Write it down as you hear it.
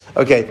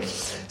Okay,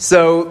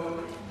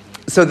 so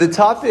the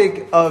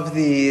topic of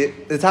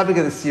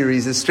the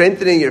series is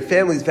strengthening your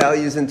family's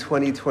values in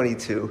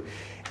 2022,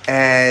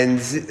 and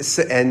this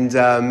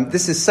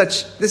is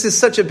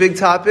such a big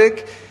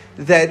topic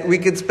that we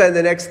could spend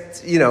the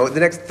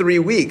next 3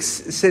 weeks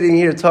sitting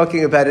here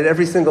talking about it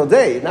every single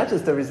day, not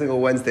just every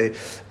single Wednesday,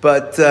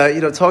 but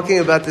talking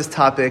about this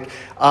topic.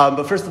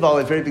 But first of all,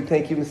 a very big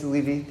thank you, Mrs.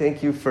 Levy.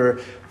 Thank you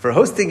for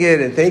hosting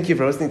it, and thank you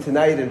for hosting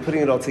tonight and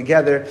putting it all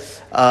together.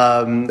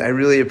 I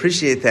really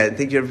appreciate that. And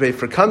thank you everybody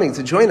for coming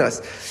to join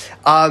us.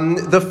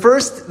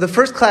 The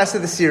first class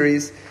of the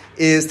series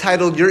is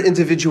titled Your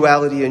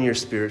Individuality and Your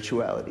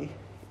Spirituality.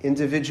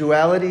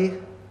 Individuality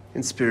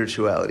and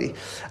spirituality.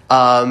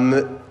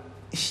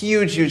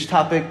 Huge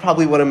topic,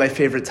 probably one of my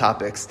favorite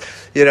topics.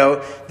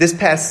 This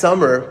past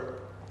summer,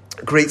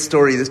 great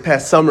story. This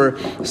past summer,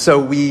 so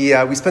we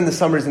spend the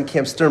summers in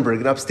Camp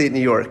Sternberg in upstate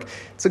New York.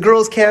 It's a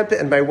girls' camp,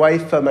 and my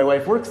wife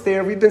works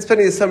there. We've been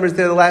spending the summers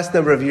there the last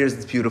number of years.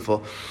 It's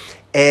beautiful.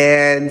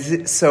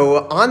 And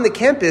so on the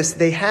campus,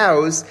 they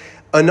house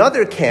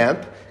another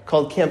camp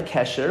called Camp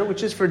Kesher,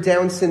 which is for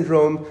Down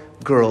syndrome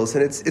girls,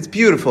 and it's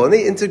beautiful. And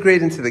they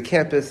integrate into the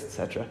campus,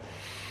 etc.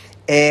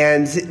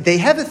 And they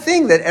have a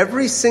thing that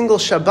every single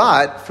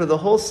Shabbat for the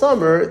whole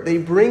summer, they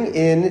bring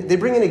in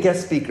a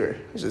guest speaker.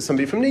 There's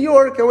somebody from New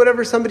York or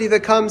whatever, somebody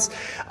that comes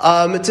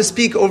to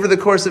speak over the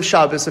course of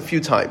Shabbos a few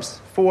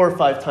times, 4 or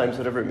 5 times,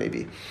 whatever it may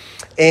be.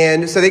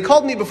 And so they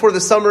called me before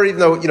the summer, even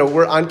though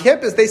we're on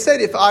campus. They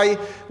said if I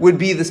would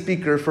be the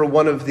speaker for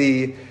one of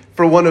those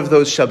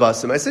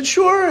Shabbosim. I said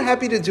sure,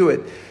 happy to do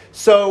it.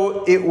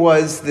 So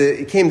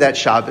it came that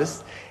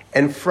Shabbos,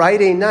 and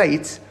Friday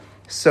night.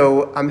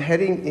 So I'm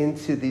heading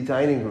into the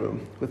dining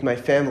room with my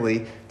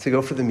family to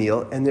go for the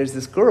meal, and there's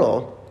this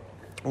girl,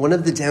 one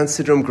of the Down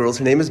syndrome girls,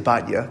 her name is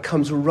Batya,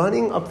 comes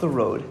running up the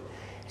road.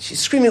 She's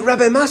screaming,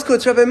 Rabbi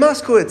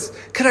Moskowitz,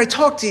 can I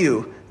talk to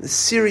you? This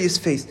serious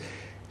face.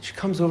 She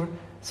comes over, I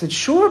said,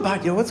 sure,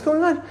 Batya, what's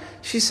going on?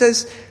 She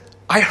says,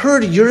 I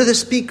heard you're the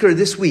speaker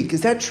this week.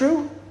 Is that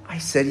true? I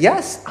said,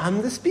 yes,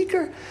 I'm the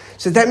speaker. She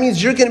said, that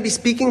means you're going to be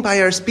speaking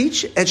by our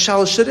speech at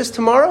Shalosh Shudas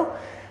tomorrow?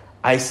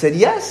 I said,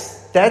 yes.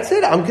 That's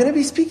it. I'm going to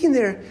be speaking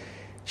there.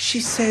 She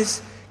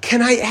says,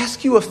 can I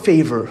ask you a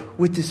favor,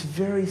 with this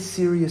very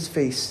serious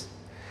face?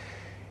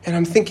 And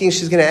I'm thinking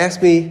she's going to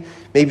ask me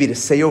maybe to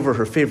say over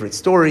her favorite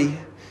story,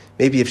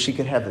 maybe if she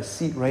could have a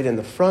seat right in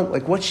the front.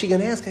 Like, what's she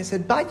going to ask? I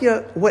said,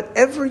 Batya,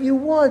 whatever you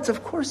want.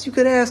 Of course you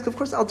could ask. Of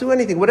course I'll do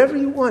anything. Whatever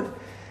you want.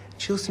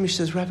 She looks at me, she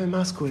says, Rabbi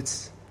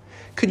Moskowitz,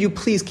 could you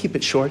please keep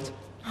it short?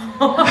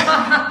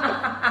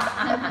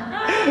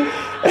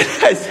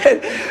 I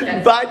said,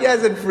 Batya, I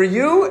said, for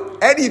you,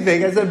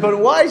 anything. I said, but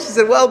why? She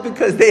said, well,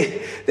 because they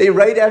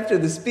right after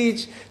the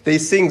speech, they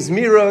sing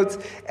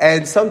Zmirot,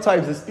 and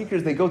sometimes the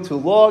speakers, they go too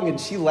long, and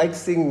she likes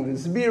singing the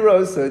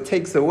Zmirot, so it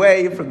takes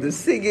away from the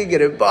singing,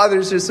 and it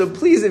bothers her. So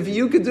please, if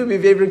you could do me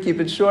a favor and keep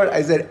it short.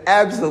 I said,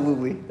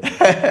 absolutely.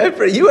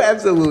 For you,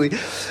 absolutely.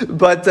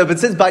 But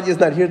since Batya's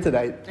not here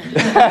tonight,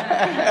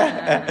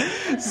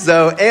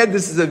 and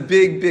this is a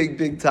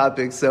big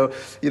topic, so,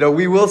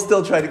 we will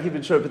still try to keep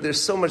it short, but there's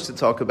so much to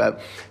talk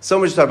about.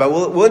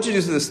 We'll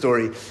introduce you to the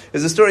story.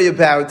 There's a story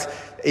about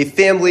a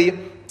family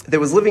that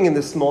was living in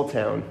this small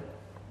town.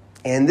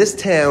 And this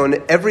town,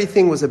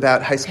 everything was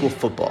about high school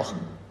football,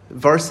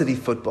 varsity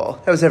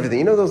football. That was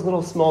everything. Those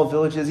little small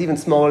villages, even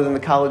smaller than the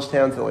college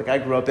towns that I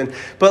grew up in.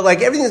 But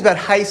everything was about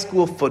high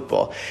school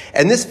football.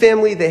 And this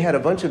family, they had a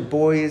bunch of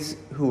boys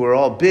who were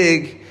all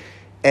big,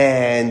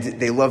 and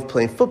they loved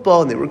playing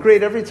football, and they were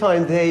great. Every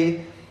time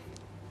they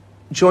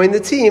joined the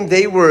team,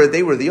 they were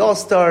the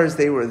all-stars,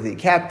 they were the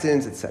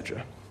captains,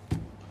 etc.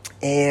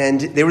 And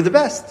they were the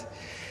best.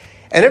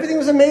 And everything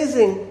was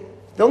amazing.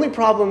 The only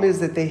problem is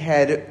that they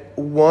had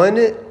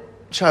one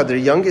child, their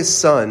youngest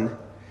son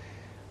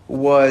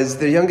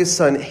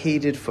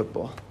hated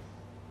football.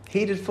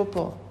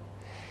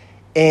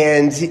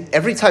 And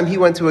every time he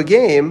went to a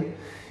game,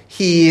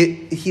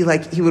 he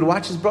would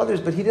watch his brothers,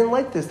 but he didn't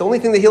like this. The only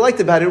thing that he liked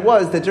about it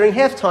was that during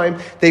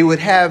halftime, they would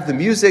have the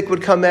music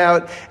would come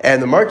out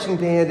and the marching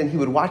band, and he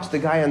would watch the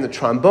guy on the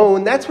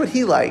trombone. That's what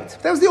he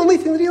liked. That was the only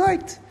thing that he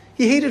liked.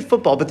 He hated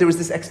football, but there was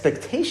this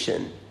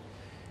expectation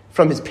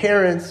from his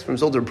parents, from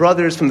his older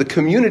brothers, from the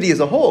community as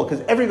a whole,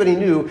 because everybody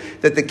knew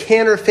that the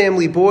Canner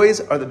family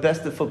boys are the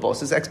best at football.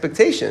 It's his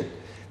expectation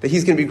that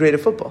he's going to be great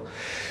at football.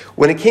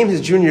 When it came his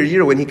junior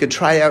year, when he could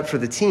try out for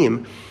the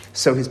team,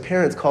 so his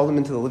parents called him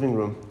into the living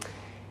room,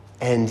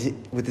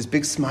 and with this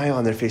big smile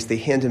on their face, they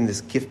hand him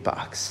this gift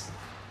box.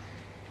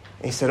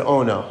 And he said,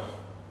 oh no,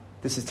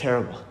 this is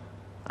terrible.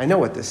 I know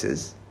what this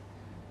is.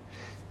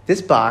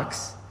 This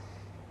box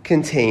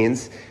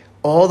contains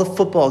all the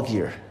football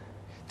gear,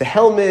 the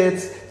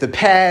helmets, the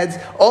pads,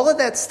 all of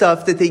that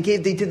stuff that they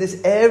gave. They did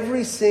this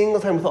every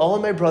single time with all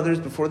of my brothers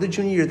before the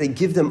junior year. They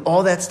give them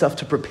all that stuff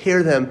to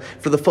prepare them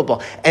for the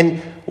football. And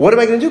what am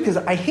I going to do? Because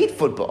I hate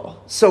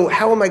football. So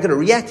how am I going to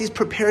react? He's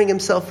preparing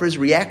himself for his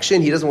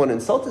reaction. He doesn't want to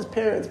insult his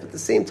parents, but at the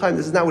same time,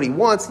 this is not what he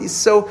wants. He's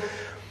so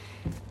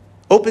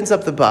opens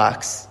up the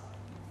box,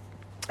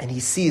 And he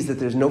sees that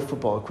there's no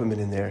football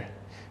equipment in there,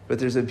 but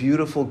there's a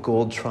beautiful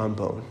gold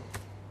trombone.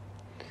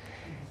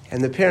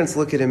 And the parents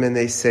look at him and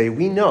they say,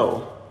 we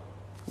know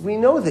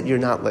that you're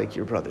not like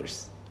your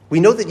brothers. We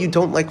know that you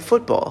don't like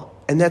football,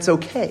 and that's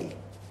okay.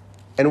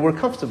 And we're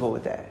comfortable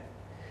with that.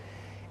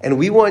 And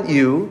we want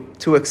you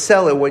to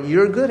excel at what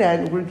you're good at,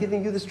 and we're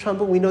giving you this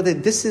trombone. We know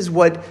that this is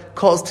what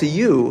calls to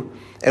you,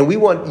 and we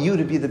want you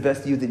to be the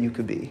best you that you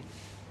could be.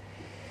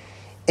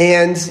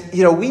 And,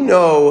 we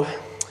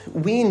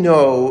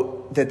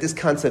know that this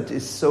concept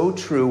is so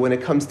true when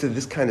it comes to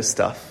this kind of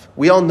stuff.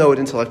 We all know it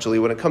intellectually.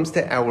 When it comes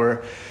to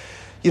our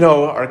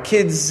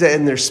kids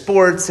and their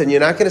sports, and you're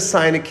not going to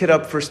sign a kid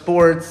up for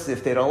sports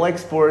if they don't like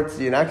sports.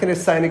 You're not going to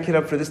sign a kid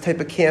up for this type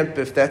of camp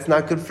if that's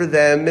not good for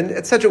them, and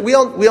etc. We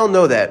all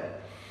know that.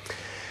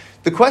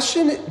 The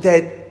question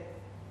that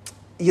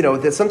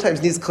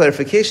sometimes needs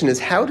clarification is,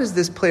 how does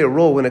this play a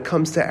role when it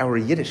comes to our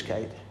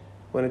Yiddishkeit,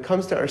 when it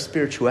comes to our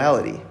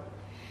spirituality,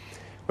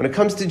 when it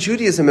comes to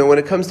Judaism, and when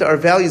it comes to our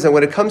values, and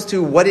when it comes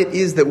to what it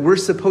is that we're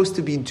supposed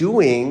to be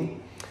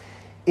doing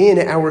in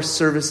our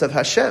service of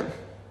Hashem?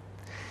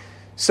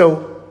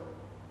 So,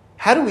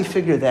 how do we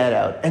figure that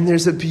out? And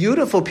there's a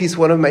beautiful piece,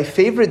 one of my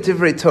favorite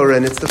Divrei Torah,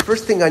 and it's the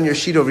first thing on your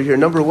sheet over here,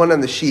 number 1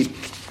 on the sheet.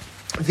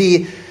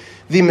 The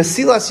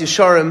Mesilas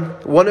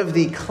Yesharim, one of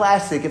the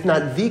classic, if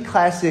not the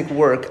classic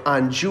work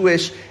on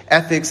Jewish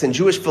ethics and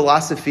Jewish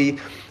philosophy,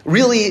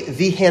 really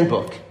the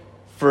handbook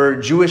for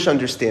Jewish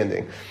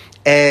understanding.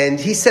 And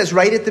he says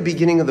right at the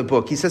beginning of the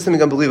book, he says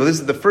something unbelievable.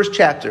 This is the first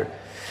chapter.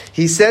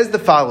 He says the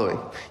following: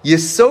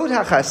 Yesod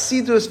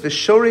hachasidus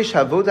v'shorish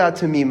havodah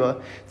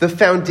tamima, the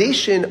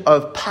foundation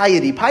of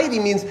piety. Piety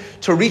means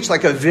to reach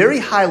like a very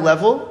high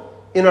level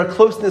in our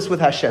closeness with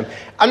Hashem.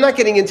 I'm not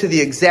getting into the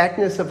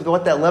exactness of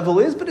what that level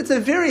is, but it's a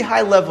very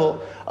high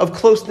level of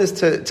closeness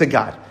to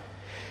God.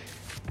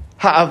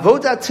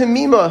 Ha'avodah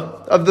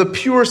tamima, of the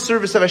pure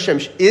service of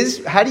Hashem,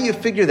 is, how do you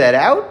figure that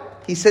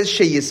out? He says,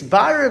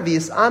 sheyisbar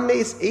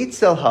v'yisames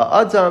eitzel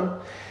ha'adam,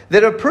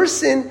 that a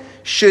person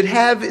should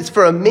have, it's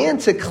for a man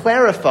to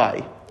clarify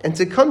and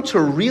to come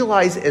to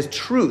realize as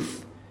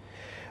truth,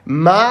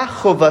 ma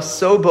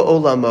chovaso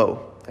ba'olamo.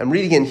 I'm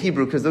reading in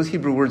Hebrew because those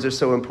Hebrew words are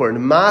so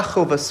important. Ma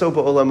chovaso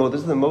ba'olamo,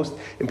 those are the most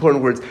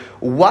important words.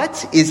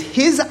 What is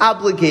his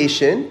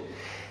obligation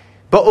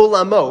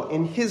ba'olamo,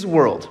 in his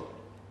world?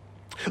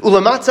 And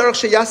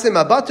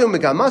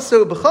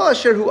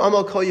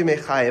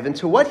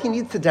to what he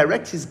needs to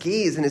direct his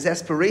gaze and his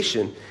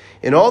aspiration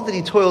in all that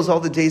he toils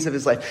all the days of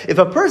his life. If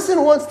a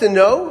person wants to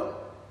know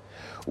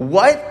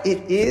what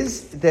it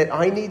is that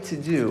I need to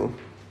do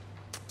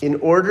in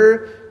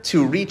order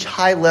to reach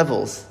high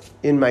levels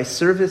in my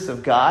service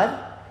of God,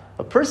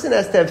 a person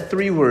has to have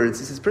 3 words.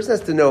 He says, a person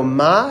has to know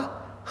ma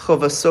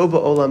chovaso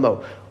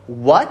ba'olamo.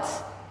 What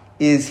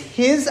is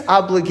his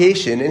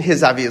obligation, and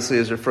his obviously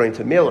is referring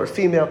to male or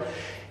female,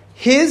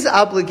 his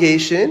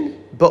obligation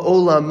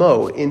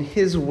ba'olamo, in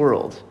his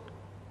world.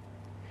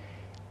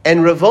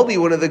 And Rav Wolbe,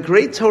 one of the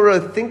great Torah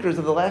thinkers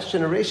of the last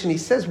generation, he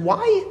says,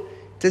 why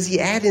does he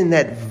add in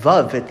that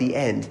vav at the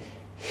end?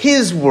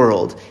 His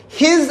world,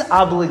 his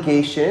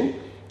obligation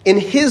in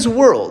his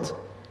world.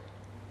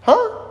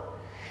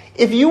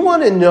 If you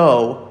want to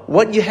know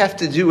what you have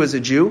to do as a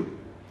Jew,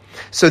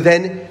 so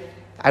then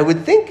I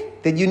would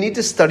think that you need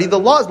to study the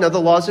laws. Now,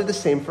 the laws are the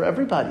same for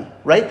everybody,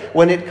 right?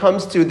 When it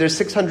comes to, there's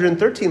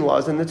 613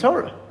 laws in the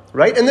Torah,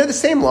 right? And they're the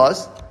same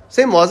laws.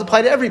 Same laws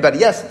apply to everybody.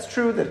 Yes, it's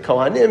true that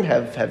Kohanim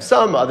have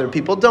some, other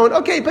people don't.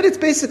 Okay, but it's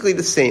basically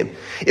the same.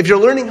 If you're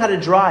learning how to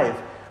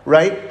drive,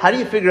 right? How do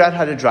you figure out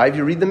how to drive?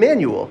 You read the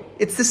manual.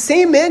 It's the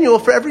same manual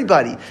for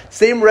everybody.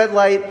 Same red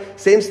light,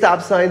 same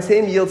stop sign,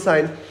 same yield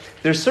sign.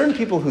 There's certain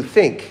people who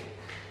think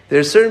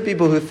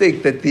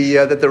that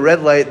the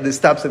red light, the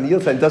stop sign, the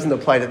yield sign doesn't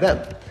apply to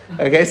them.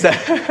 Okay, so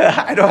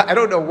I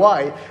don't know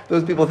why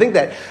those people think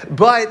that,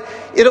 but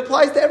it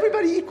applies to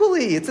everybody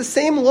equally. It's the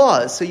same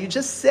laws. So you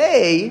just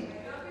say,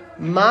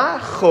 ma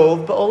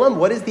chov ba'olam.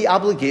 What is the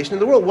obligation in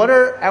the world? What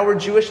are our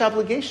Jewish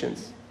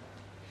obligations?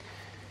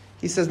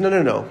 He says,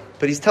 no.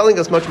 But he's telling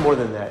us much more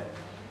than that.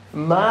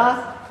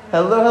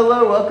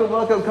 Hello,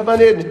 welcome, come on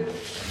in.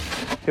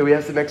 Here, we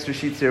have some extra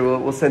sheets here,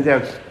 we'll send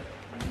down.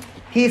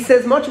 He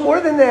says much more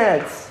than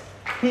that.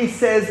 He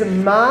says,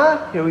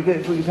 here we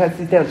can pass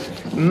these down.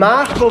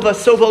 Ma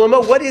chovaso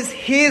ba'olamo. What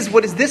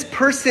is this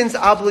person's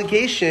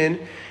obligation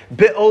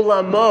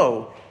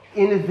be'olamo,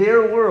 in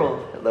their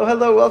world?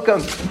 Hello,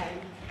 welcome.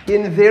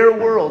 In their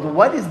world.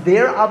 What is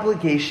their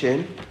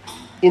obligation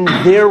in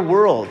their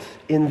world,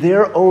 in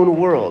their own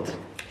world?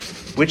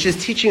 Which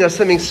is teaching us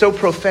something so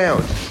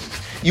profound.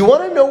 You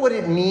want to know what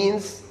it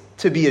means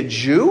to be a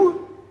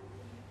Jew?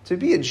 To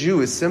be a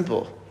Jew is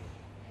simple.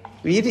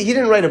 He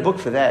didn't write a book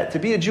for that. To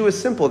be a Jew is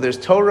simple. There's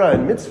Torah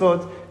and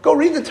mitzvot. Go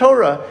read the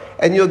Torah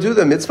and you'll do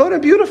the mitzvot,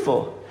 and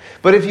beautiful.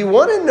 But if you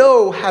want to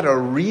know how to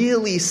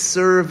really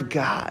serve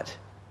God,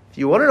 if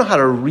you want to know how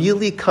to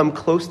really come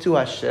close to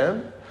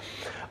Hashem,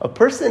 a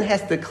person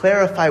has to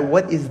clarify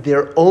what is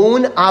their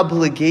own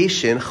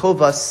obligation,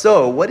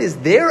 chovaso, what is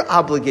their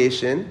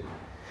obligation,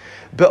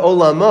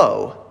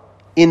 be'olamo,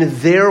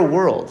 in their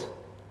world.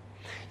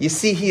 you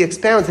see, he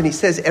expounds and he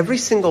says every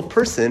single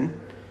person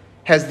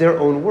has their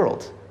own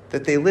world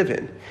that they live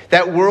in.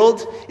 That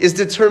world is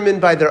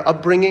determined by their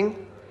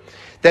upbringing.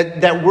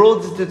 That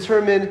world is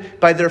determined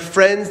by their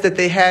friends that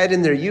they had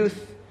in their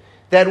youth.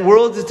 That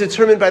world is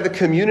determined by the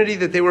community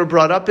that they were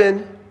brought up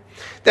in.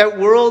 That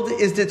world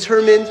is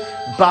determined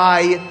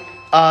by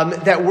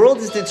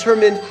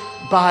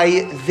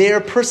their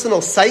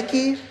personal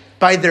psyche,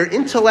 by their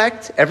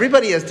intellect.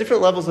 Everybody has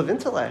different levels of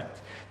intellect.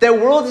 That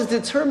world is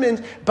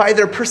determined by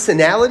their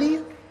personality.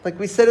 Like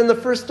we said in the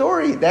first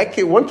story,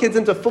 one kid's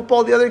into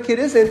football, the other kid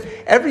isn't.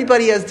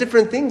 Everybody has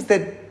different things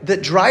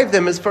that drive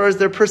them as far as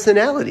their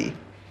personality.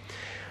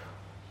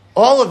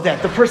 All of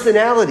that, the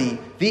personality,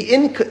 the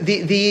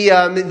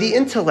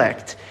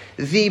intellect,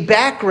 the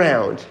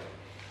background,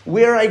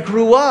 where I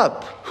grew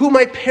up, who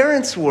my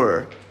parents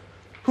were,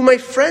 who my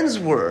friends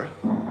were.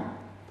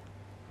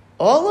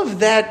 All of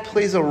that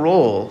plays a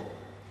role.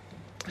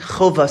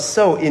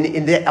 Chovaso,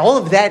 all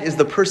of that is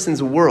the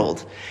person's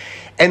world.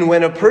 And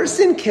when a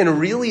person can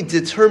really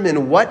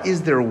determine what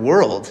is their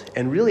world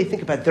and really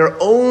think about their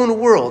own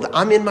world,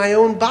 I'm in my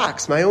own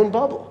box, my own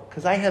bubble,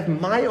 because I have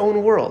my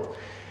own world,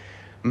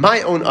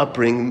 my own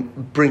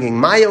upbringing,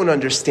 my own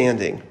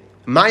understanding,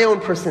 my own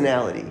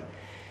personality.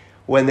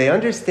 When they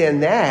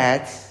understand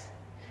that,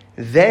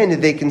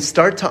 then they can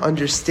start to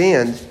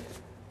understand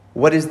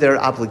what is their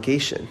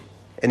obligation.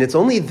 And it's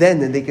only then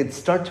that they can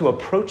start to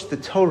approach the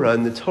Torah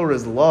and the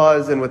Torah's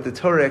laws and what the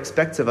Torah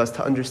expects of us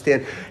to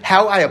understand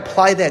how I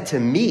apply that to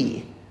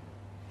me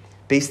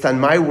based on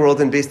my world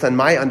and based on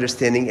my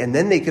understanding. And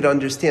then they could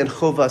understand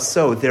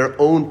chovaso, their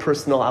own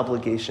personal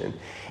obligation.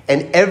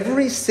 And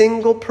every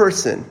single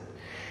person,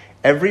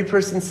 every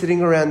person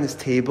sitting around this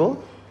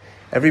table,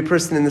 every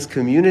person in this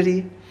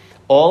community,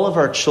 all of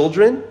our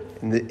children,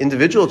 and the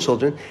individual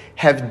children,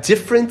 have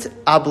different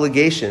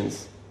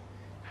obligations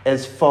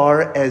as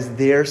far as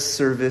their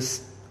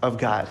service of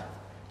God.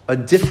 A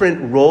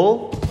different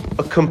role,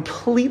 a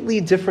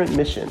completely different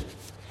mission.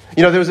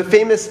 You know, there was a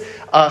famous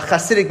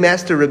Hasidic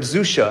master, Reb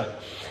Zusha,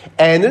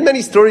 and there are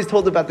many stories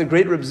told about the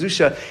great Reb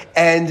Zusha.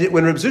 And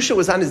when Reb Zusha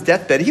was on his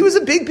deathbed, he was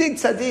a big, big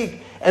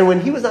tzaddik. And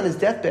when he was on his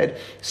deathbed,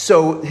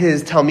 so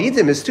his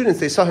talmidim, his students,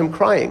 they saw him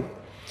crying.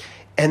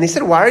 And they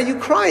said, "Why are you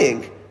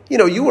crying? You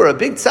know, you were a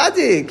big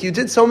tzaddik. You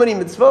did so many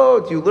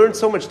mitzvot. You learned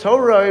so much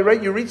Torah,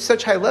 right? You reached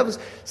such high levels.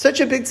 Such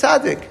a big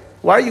tzaddik.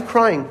 Why are you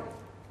crying?"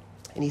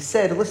 And he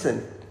said,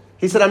 "Listen."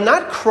 He said, "I'm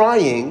not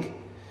crying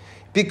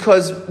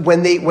because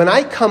when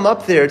I come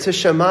up there to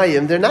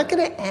Shamayim, they're not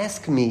going to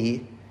ask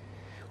me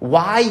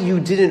why you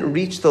didn't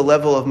reach the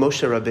level of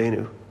Moshe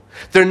Rabbeinu.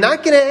 They're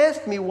not going to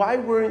ask me why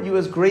weren't you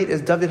as great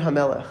as David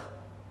HaMelech.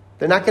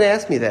 They're not going to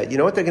ask me that. You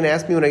know what they're going to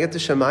ask me when I get to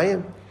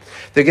Shamayim?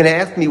 They're going to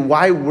ask me,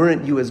 why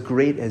weren't you as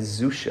great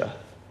as Zusha?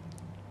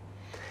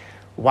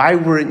 Why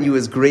weren't you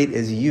as great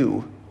as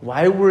you?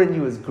 Why weren't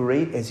you as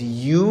great as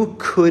you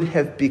could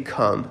have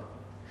become?"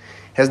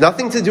 Has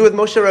nothing to do with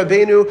Moshe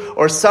Rabbeinu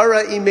or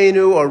Sarah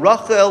Imenu or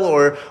Rachel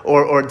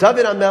or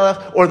David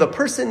HaMelech or the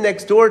person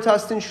next door to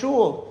us in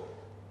Shul.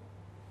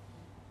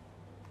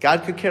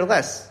 God could care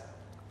less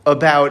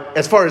about,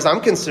 as far as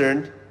I'm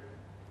concerned,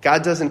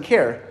 God doesn't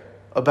care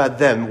about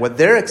them. What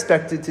they're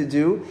expected to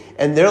do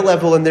and their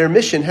level and their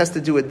mission has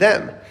to do with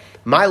them.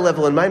 My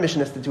level and my mission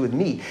has to do with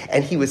me.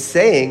 And he was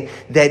saying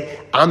that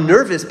I'm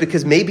nervous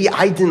because maybe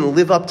I didn't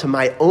live up to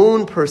my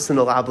own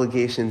personal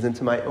obligations and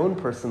to my own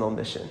personal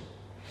mission.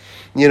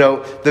 You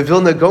know, the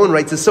Vilna Gaon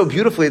writes this so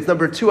beautifully. It's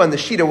number 2 on the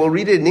sheet, and we'll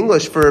read it in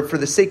English for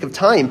the sake of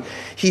time.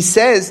 He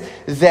says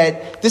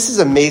that, this is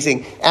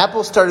amazing.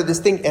 Apple started this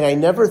thing, and I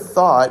never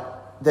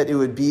thought that it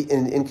would be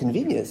an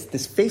inconvenience.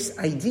 This Face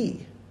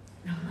ID.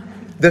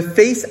 The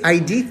Face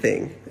ID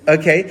thing.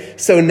 Okay,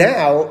 so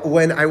now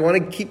when I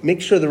want to make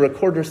sure the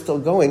recorder's still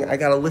going, I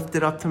got to lift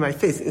it up to my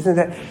face. Isn't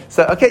that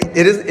so? Okay,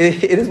 it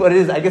is what it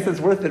is. I guess it's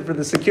worth it for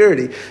the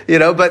security, you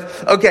know.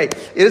 But okay,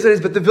 it is what it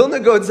is. But the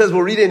Vilna Gaon says,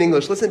 we'll read it in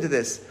English. Listen to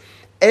this.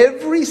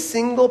 Every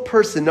single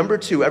person, number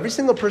 2, every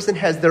single person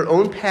has their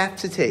own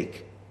path to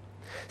take,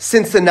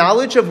 since the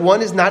knowledge of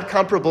one is not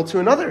comparable to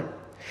another,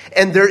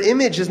 and their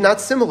image is not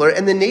similar,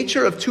 and the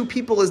nature of 2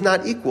 people is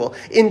not equal.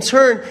 In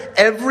turn,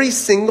 every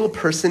single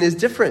person is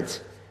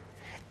different.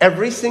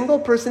 Every single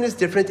person is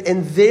different,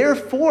 and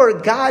therefore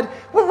God,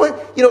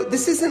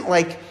 this isn't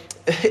like,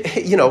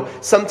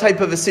 some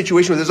type of a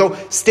situation where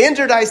there's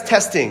standardized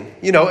testing.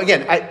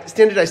 Again,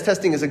 standardized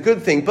testing is a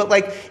good thing, but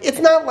it's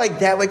not like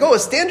that. A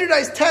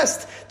standardized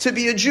test to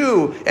be a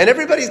Jew, and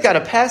everybody's got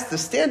to pass the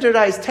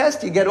standardized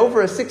test. You get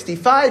over a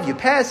 65, you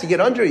pass, you get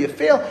under, you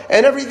fail,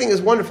 and everything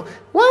is wonderful.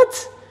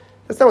 What?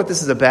 That's not what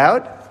this is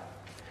about.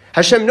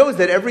 Hashem knows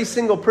that every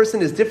single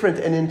person is different,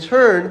 and in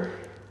turn,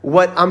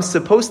 what I'm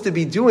supposed to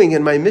be doing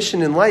in my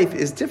mission in life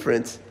is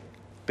different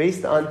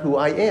based on who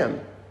I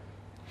am.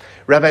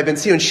 Rabbi Ben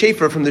Zion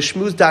Schaefer from the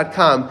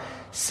shmooze.com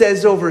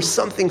says over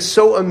something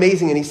so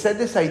amazing, and he said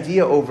this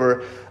idea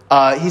over,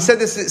 says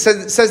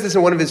this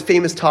in one of his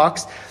famous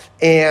talks,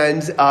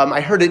 and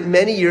I heard it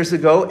many years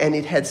ago, and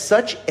it had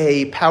such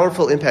a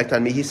powerful impact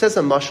on me. He says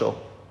a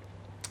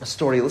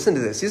story. Listen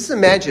to this. He says,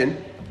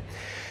 imagine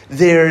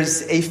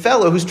there's a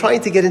fellow who's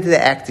trying to get into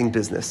the acting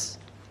business.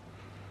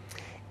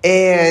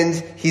 And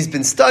he's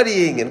been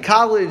studying in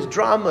college,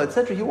 drama,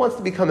 etc. He wants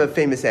to become a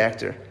famous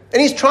actor.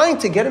 And he's trying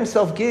to get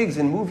himself gigs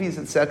in movies,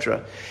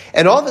 etc.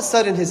 And all of a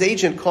sudden, his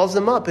agent calls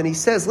him up and he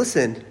says,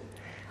 listen,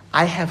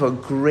 I have a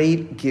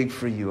great gig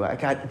for you.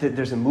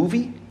 There's a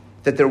movie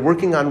that they're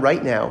working on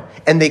right now.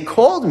 And they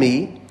called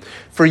me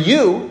for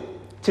you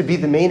to be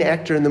the main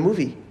actor in the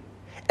movie.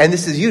 And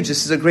this is huge.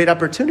 This is a great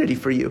opportunity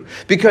for you.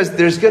 Because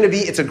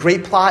it's a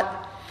great plot.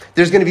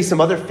 There's going to be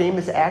some other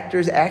famous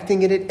actors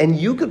acting in it, and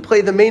you could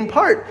play the main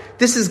part.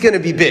 This is going to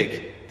be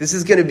big. This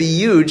is going to be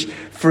huge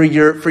for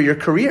your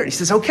career. He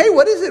says, okay,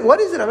 what is it?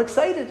 What is it? I'm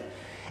excited.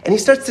 And he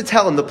starts to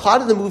tell him, the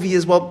plot of the movie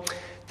is, well,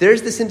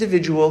 there's this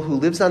individual who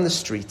lives on the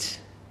street.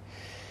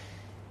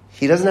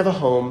 He doesn't have a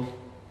home.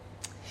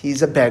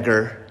 He's a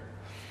beggar.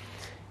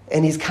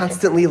 And he's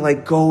constantly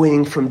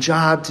going from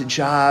job to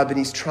job, and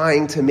he's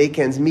trying to make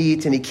ends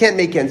meet, and he can't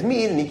make ends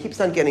meet, and he keeps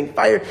on getting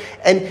fired,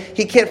 and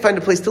he can't find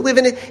a place to live.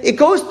 And it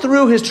goes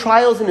through his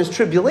trials and his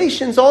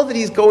tribulations, all that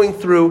he's going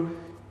through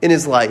in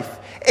his life.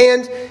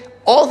 And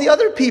all the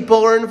other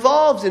people are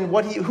involved in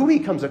who he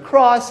comes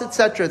across,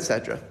 etc.,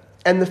 etc.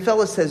 And the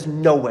fella says,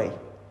 no way.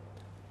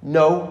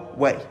 No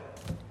way.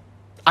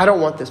 I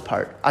don't want this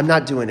part. I'm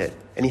not doing it.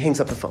 And he hangs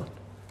up the phone.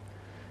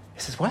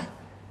 He says, what?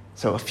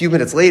 So a few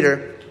minutes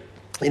later,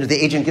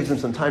 the agent gives him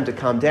some time to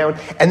calm down.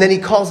 And then he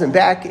calls him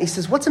back and he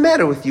says, what's the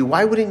matter with you?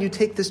 Why wouldn't you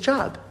take this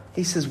job?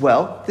 He says,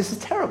 well, this is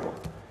terrible.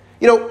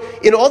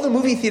 In all the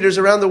movie theaters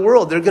around the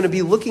world, they're going to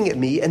be looking at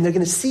me and they're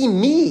going to see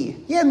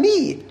me. Yeah,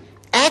 me.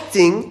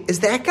 Acting as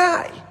that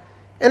guy.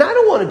 And I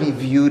don't want to be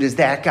viewed as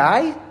that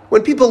guy.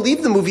 When people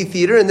leave the movie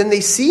theater and then they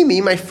see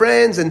me, my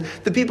friends and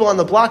the people on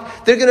the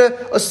block, they're going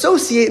to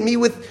associate me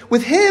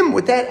with him,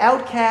 with that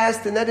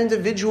outcast and that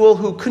individual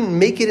who couldn't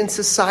make it in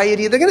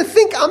society. They're going to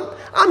think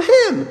I'm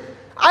him.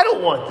 I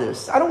don't want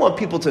this. I don't want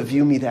people to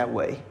view me that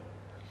way.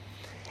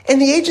 And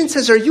the agent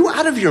says, are you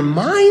out of your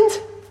mind?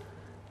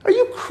 Are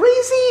you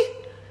crazy?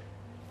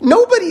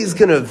 Nobody's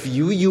going to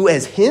view you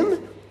as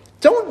him.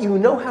 Don't you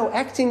know how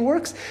acting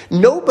works?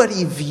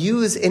 Nobody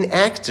views an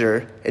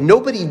actor and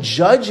nobody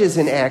judges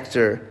an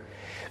actor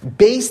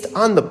based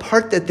on the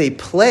part that they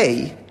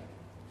play.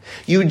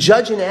 You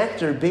judge an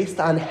actor based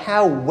on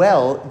how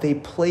well they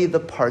play the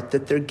part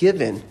that they're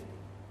given.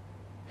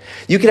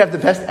 You could have the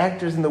best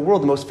actors in the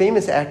world, the most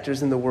famous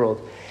actors in the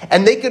world,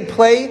 and they could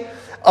play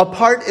a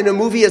part in a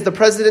movie as the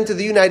President of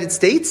the United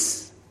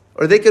States,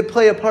 or they could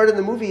play a part in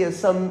the movie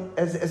as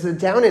a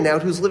down and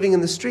out who's living in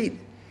the street.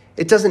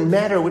 It doesn't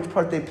matter which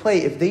part they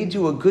play. If they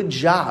do a good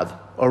job,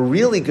 a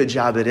really good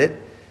job at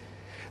it,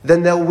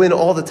 then they'll win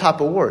all the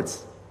top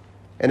awards.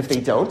 And if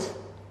they don't,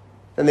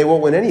 then they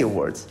won't win any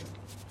awards.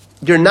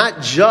 You're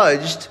not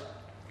judged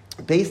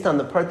based on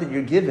the part that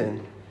you're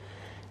given.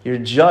 You're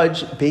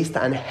judged based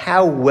on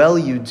how well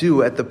you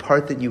do at the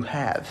part that you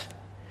have.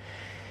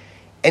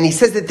 And he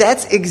says that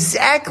that's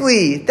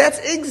exactly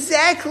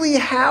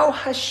how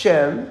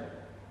Hashem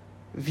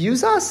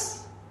views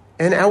us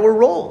and our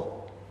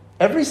role.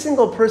 Every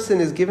single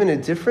person is given a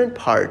different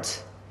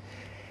part,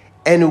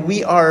 and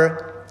we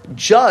are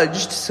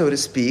judged, so to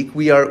speak.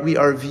 We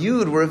are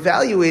viewed, we're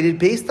evaluated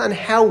based on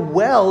how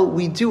well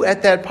we do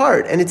at that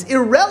part. And it's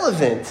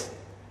irrelevant,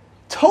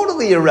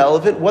 totally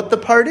irrelevant what the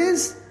part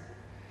is.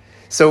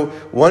 So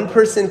one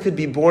person could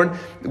be born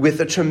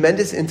with a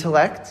tremendous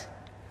intellect,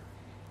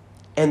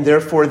 and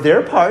therefore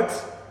their part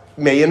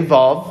may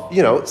involve,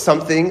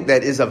 something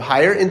that is of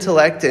higher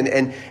intellect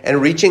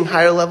and reaching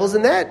higher levels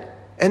than that.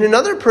 And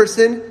another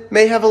person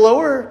may have a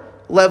lower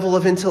level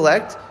of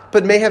intellect,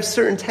 but may have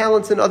certain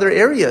talents in other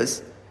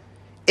areas.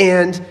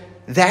 And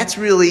that's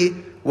really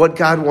what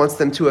God wants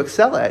them to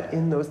excel at,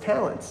 in those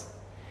talents.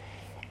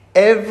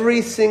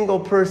 Every single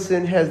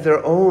person has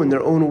their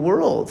own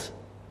world.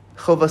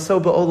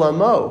 Chovaso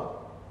ba'olamo,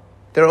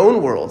 their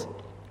own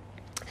world.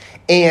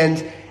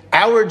 And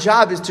our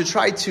job is to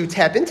try to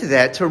tap into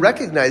that, to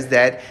recognize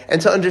that,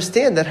 and to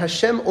understand that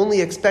Hashem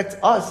only expects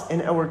us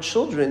and our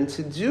children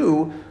to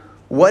do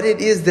what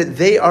it is that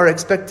they are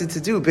expected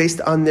to do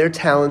based on their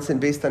talents and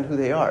based on who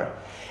they are.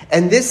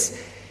 And this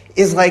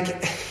is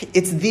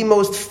it's the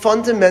most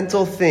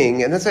fundamental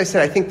thing. And as I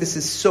said, I think this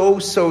is so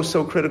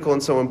critical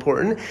and so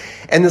important.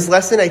 And this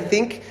lesson, I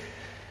think,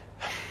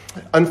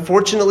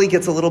 unfortunately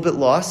gets a little bit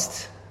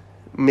lost,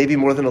 maybe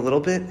more than a little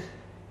bit,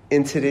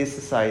 in today's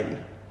society,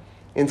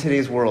 in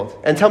today's world.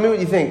 And tell me what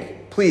you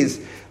think, please.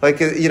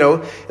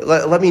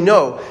 Let me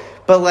know.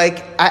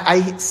 But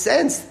I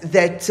sense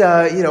that,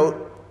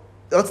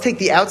 let's take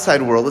the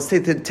outside world. Let's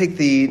take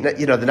the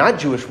not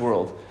Jewish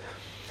world.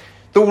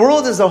 The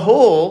world as a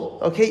whole,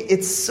 okay,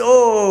 it's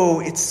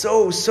so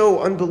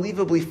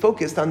unbelievably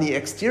focused on the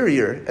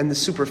exterior and the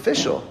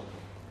superficial,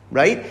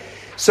 right?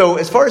 So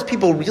as far as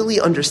people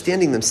really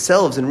understanding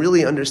themselves and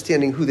really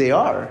understanding who they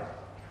are,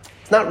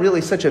 it's not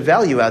really such a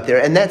value out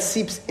there. And that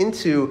seeps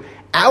into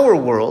our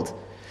world.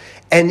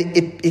 And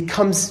it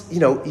comes,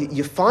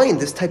 you find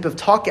this type of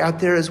talk out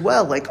there as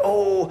well.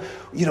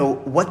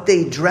 What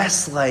they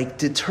dress like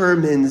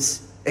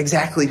determines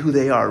exactly who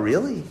they are.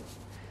 Really?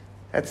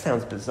 That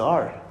sounds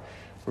bizarre,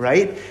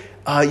 right?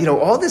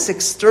 All this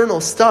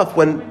external stuff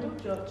when... We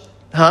don't judge.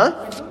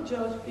 Huh? We don't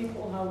judge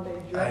people how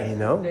they dress, I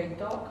know. how they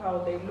talk, how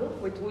they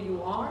look, with who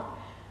you are,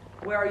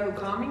 where are you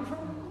coming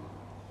from.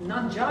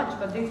 Not judge,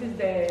 but this is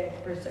the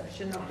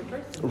perception of the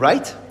person.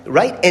 Right.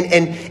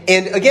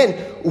 And again,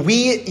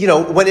 we,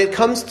 when it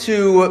comes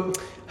to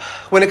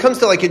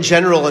like a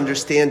general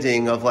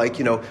understanding of like,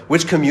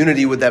 which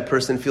community would that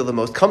person feel the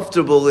most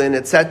comfortable in,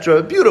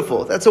 etc.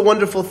 Beautiful. That's a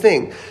wonderful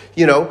thing,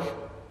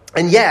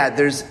 And yeah,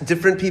 there's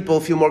different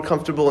people feel more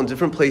comfortable in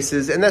different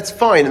places, and that's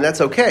fine, and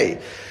that's okay.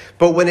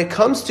 But when it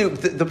comes to,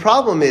 the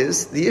problem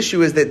is, the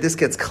issue is that this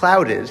gets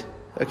clouded.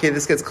 Okay,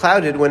 this gets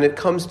clouded when it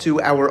comes to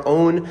our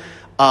own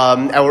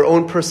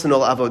personal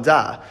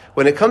avodah,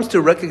 when it comes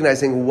to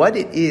recognizing what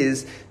it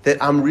is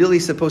that I'm really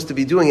supposed to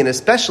be doing, and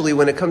especially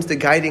when it comes to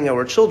guiding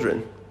our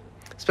children.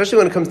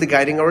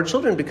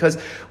 Because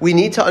we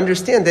need to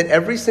understand that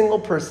every single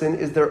person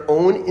is their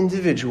own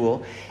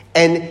individual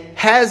and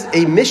has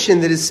a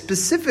mission that is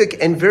specific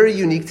and very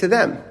unique to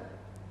them.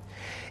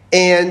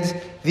 And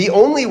the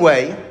only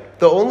way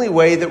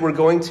that we're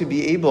going to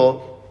be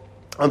able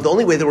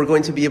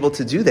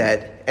to do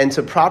that and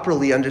to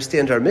properly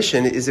understand our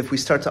mission is if we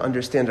start to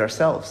understand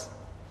ourselves,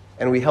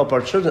 and we help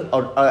our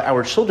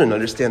children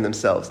understand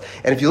themselves.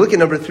 And if you look at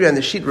number 3 on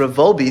the sheet, Rav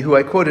Volbe, who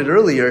I quoted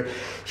earlier,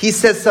 he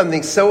says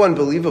something so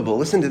unbelievable.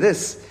 Listen to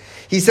this.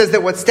 He says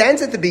that what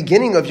stands at the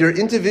beginning of your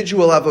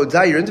individual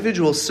avodah, your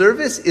individual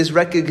service, is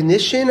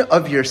recognition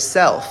of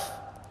yourself.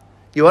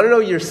 You want to know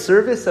your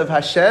service of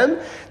Hashem?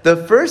 The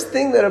first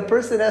thing that a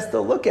person has to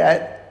look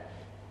at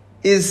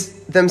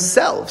is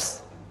themselves.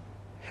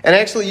 And I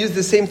actually used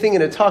the same thing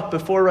in a talk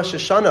before Rosh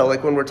Hashanah,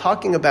 like when we're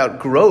talking about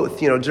growth,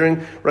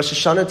 during Rosh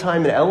Hashanah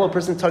time in Elul, a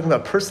person's talking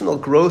about personal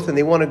growth and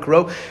they want to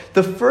grow.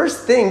 The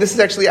first thing, this is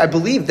actually, I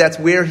believe that's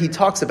where he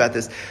talks about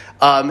this,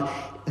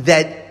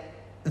 that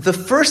the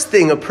first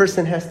thing a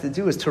person has to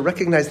do is to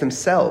recognize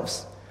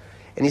themselves.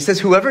 And he says,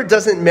 whoever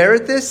doesn't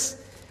merit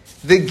this,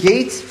 the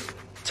gate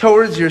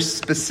towards your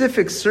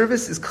specific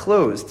service is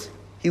closed.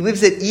 He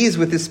lives at ease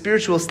with his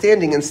spiritual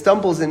standing and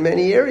stumbles in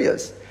many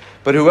areas.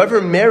 But whoever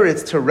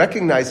merits to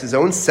recognize his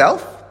own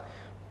self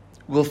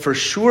will for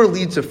sure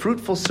lead to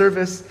fruitful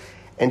service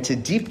and to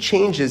deep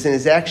changes in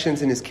his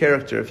actions and his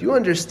character. If you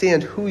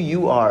understand who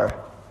you are,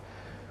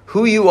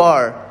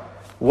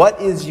 what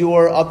is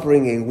your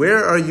upbringing,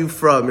 where are you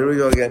from? Here we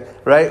go again,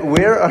 right?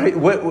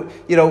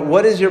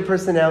 What is your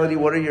personality?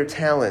 What are your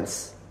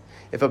talents?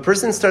 If a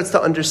person starts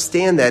to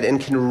understand that and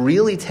can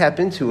really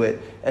tap into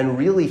it and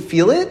really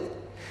feel it,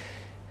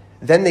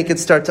 then they could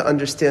start to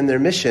understand their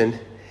mission,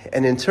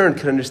 and in turn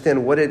can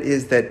understand what it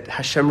is that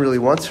Hashem really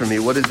wants from me.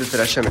 What is it that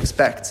Hashem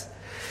expects?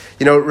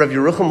 Rav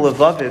Yerucham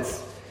Levovitz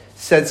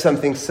said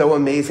something so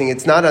amazing.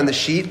 It's not on the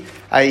sheet.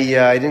 I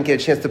didn't get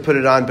a chance to put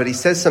it on, but he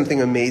says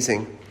something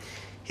amazing.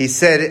 He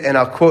said, and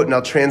I'll quote and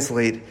I'll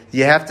translate.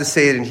 You have to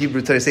say it in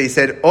Hebrew to say. He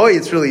said, "Oy,"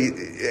 it's really,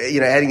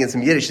 adding in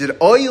some Yiddish. He said,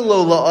 "Oy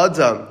lo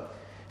la'adam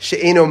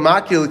she'eno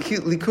makir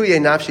likuye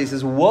nafshi." He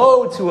says,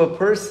 "Woe to a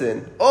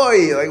person."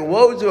 Oy, like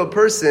woe to a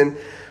person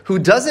who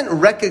doesn't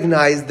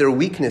recognize their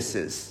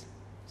weaknesses.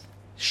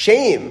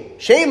 Shame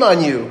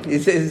on you.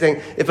 He's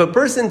saying, if a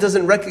person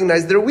doesn't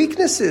recognize their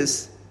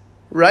weaknesses,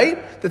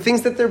 right? The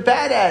things that they're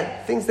bad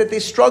at, things that they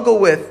struggle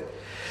with.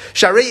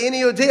 Because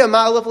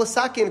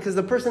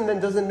the person then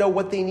doesn't know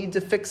what they need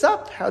to fix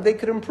up, how they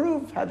could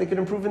improve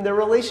in their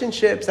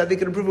relationships, how they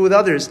could improve with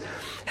others.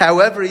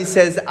 However, he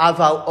says,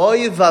 aval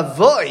oy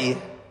vavoy,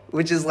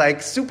 which is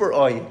like super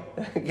oy,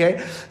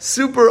 okay?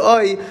 Super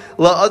oy,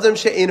 la adam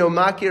she'eno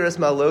makir es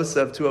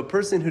malosav, to a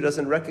person who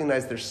doesn't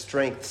recognize their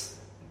strengths.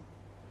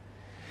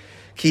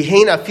 Because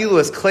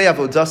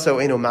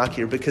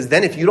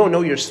then if you don't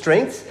know your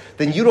strengths,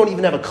 then you don't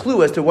even have a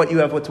clue as to what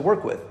to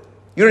work with.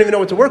 You don't even know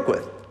what to work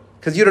with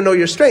because you don't know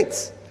your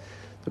strengths.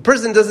 The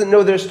person doesn't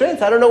know their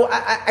strengths. I don't know.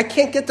 I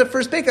can't get to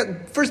first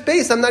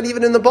base. I'm not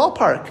even in the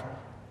ballpark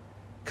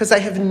because I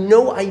have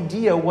no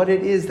idea what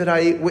it is that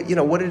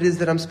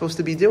I'm supposed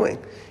to be doing.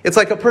 It's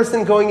like a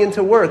person going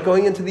into work,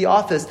 going into the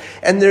office,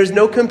 and there's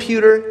no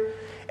computer,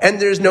 and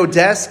there's no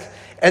desk,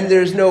 and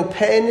there's no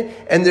pen,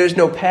 and there's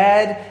no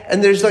pad,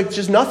 and there's like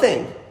just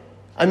nothing.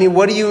 I mean,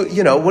 what do you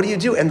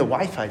do? And the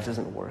Wi-Fi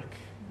doesn't work.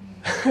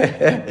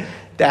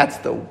 That's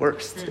the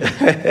worst.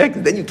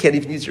 Then you can't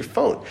even use your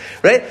phone,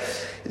 right?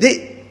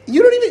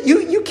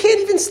 You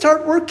can't even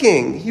start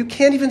working. You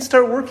can't even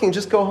start working.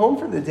 Just go home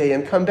for the day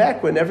and come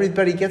back when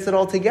everybody gets it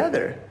all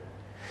together.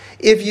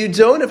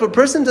 If a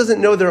person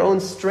doesn't know their own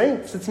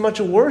strengths, it's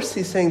much worse,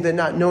 he's saying, than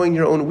not knowing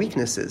your own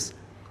weaknesses.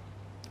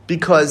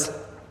 Because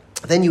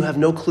then you have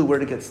no clue where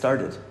to get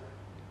started.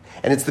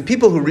 And it's the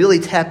people who really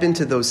tap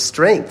into those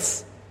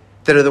strengths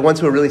that are the ones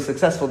who are really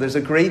successful. There's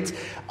a great story.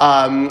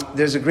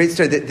 There's a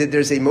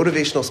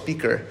motivational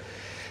speaker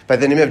by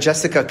the name of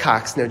Jessica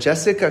Cox. Now,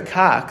 Jessica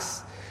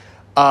Cox,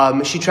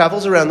 she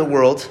travels around the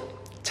world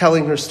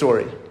telling her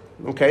story.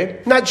 Okay?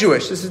 Not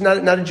Jewish. This is not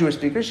a Jewish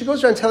speaker. She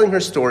goes around telling her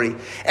story.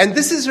 And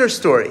this is her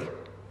story.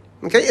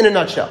 Okay? In a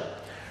nutshell.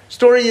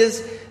 Story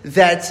is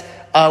that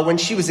when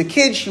she was a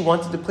kid, she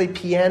wanted to play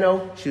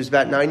piano. She was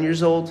about 9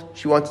 years old.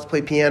 She wanted to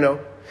play piano.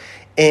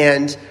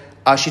 And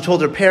she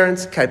told her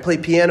parents, can I play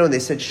piano? And they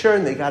said, sure.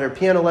 And they got her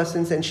piano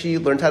lessons, and she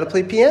learned how to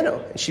play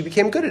piano. And she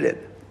became good at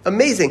it.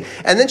 Amazing.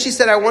 And then she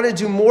said, I want to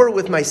do more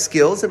with my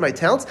skills and my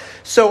talents,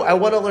 so I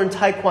want to learn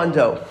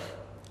Taekwondo.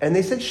 And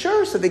they said,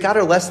 sure. So they got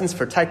her lessons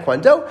for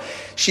Taekwondo.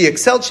 She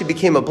excelled. She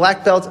became a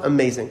black belt.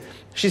 Amazing.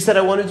 She said,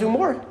 I want to do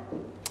more.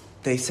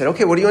 They said,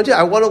 okay, what do you want to do?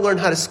 I want to learn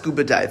how to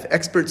scuba dive.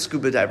 Expert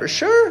scuba diver.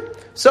 Sure.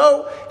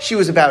 So she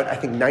was about, I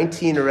think,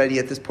 19 already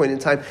at this point in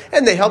time.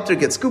 And they helped her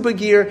get scuba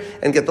gear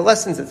and get the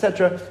lessons,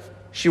 etc.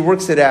 She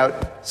works it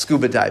out,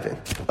 scuba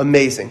diving.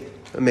 Amazing.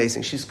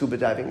 She's scuba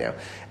diving now.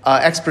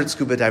 Expert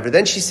scuba diver.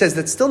 Then she says,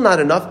 that's still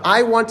not enough.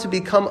 I want to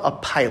become a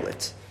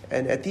pilot.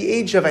 And at the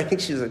age of, I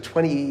think she was like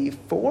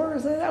 24,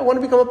 is that? I want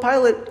to become a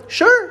pilot.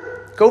 Sure.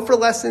 Go for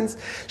lessons.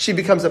 She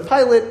becomes a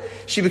pilot.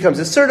 She becomes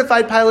a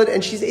certified pilot,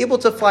 and she's able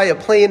to fly a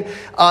plane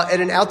at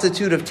an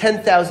altitude of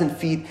 10,000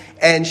 feet,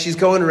 and she's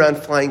going around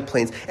flying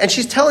planes. And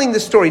she's telling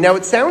this story. Now,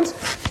 it sounds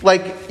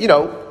like,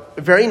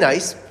 very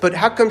nice, but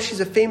how come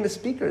she's a famous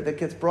speaker that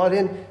gets brought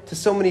in to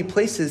so many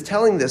places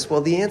telling this?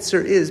 Well, the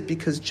answer is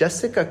because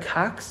Jessica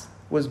Cox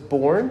was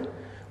born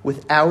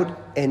without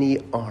any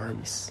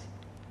arms.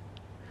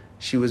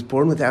 She was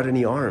born without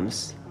any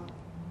arms.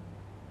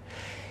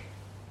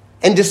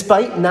 And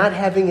despite not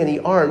having any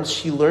arms,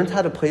 she learned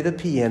how to play the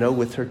piano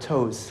with her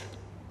toes.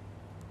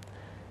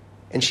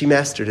 And she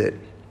mastered it.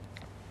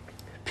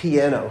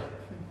 Piano,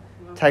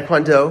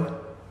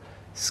 Taekwondo,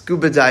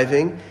 scuba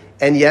diving,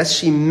 and yes,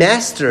 she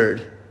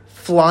mastered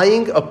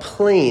flying a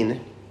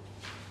plane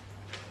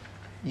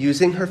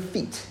using her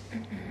feet,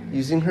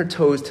 using her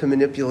toes to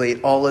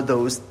manipulate all of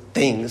those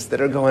things that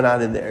are going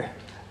on in there.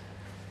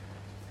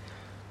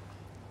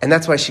 And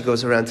that's why she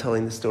goes around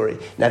telling the story.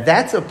 Now,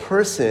 that's a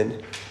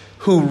person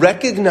who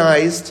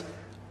recognized,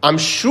 I'm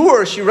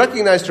sure she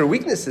recognized her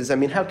weaknesses. I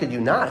mean, how could you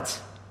not?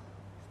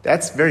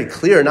 That's very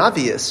clear and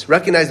obvious.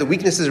 Recognize the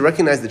weaknesses,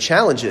 recognize the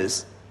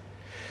challenges.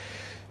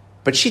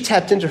 But she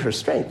tapped into her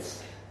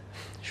strengths.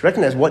 She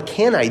recognized, what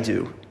can I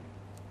do?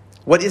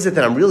 What is it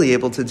that I'm really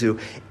able to do?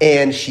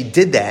 And she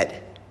did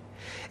that.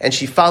 And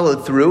she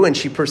followed through, and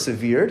she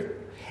persevered.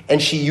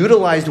 And she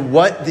utilized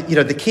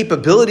the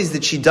capabilities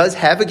that she does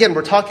have. Again,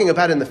 we're talking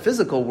about in the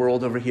physical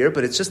world over here,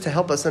 but it's just to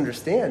help us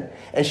understand.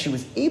 And she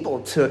was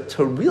able to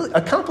really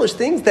accomplish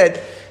things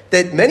that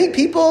many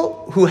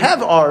people who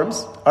have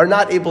arms are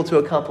not able to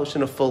accomplish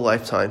in a full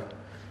lifetime.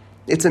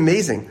 It's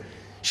amazing.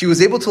 She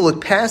was able to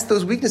look past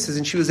those weaknesses,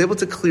 and she was able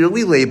to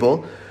clearly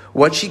label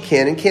what she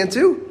can and can't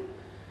do.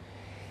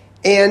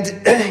 And,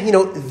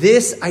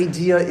 this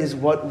idea is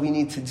what we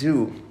need to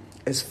do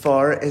as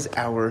far as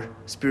our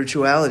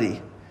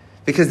spirituality.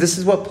 Because this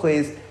is what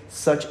plays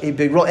such a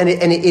big role. And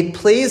it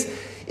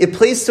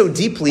plays so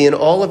deeply in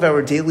all of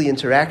our daily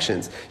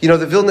interactions.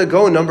 The Vilna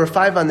Gaon, number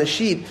 5 on the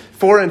sheet,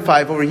 4 and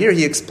 5 over here,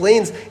 he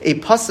explains a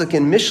pasuk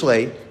in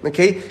Mishlei.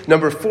 Okay,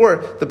 number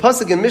 4, the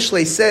pasuk in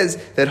Mishlei says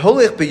that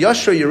Holech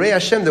b'yashro yirei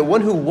Hashem, the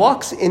one who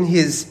walks in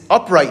his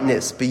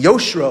uprightness,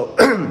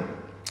 b'yoshro.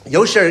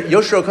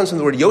 Yoshro comes from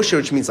the word yosher,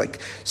 which means like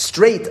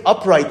straight,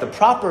 upright, the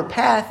proper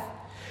path.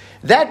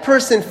 That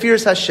person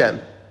fears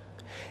Hashem.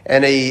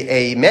 And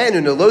a man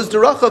who knows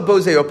derachav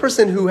bozeh, a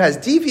person who has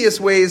devious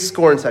ways,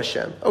 scorns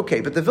Hashem.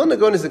 Okay, but the Vilna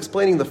Gaon is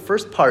explaining the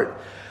first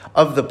part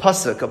of the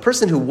pasuk. A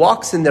person who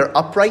walks in their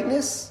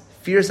uprightness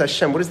fears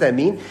Hashem. What does that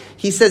mean?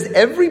 He says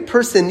every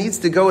person needs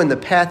to go in the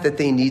path that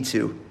they need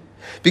to.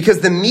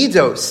 Because the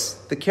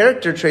midos, the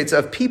character traits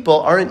of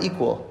people, aren't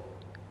equal.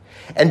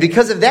 And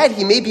because of that,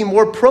 he may be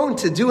more prone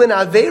to do an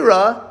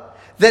avera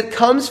that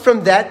comes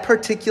from that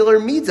particular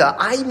midah.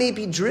 I may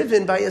be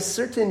driven by a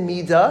certain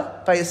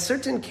midah, by a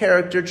certain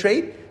character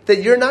trait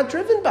that you're not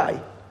driven by.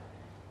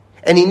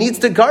 And he needs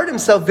to guard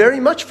himself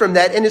very much from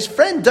that. And his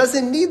friend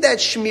doesn't need that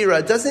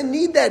shmira, doesn't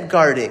need that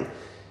guarding.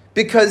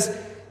 Because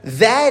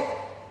that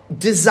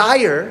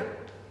desire,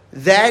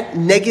 that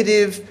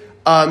negative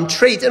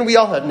trait, and we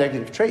all have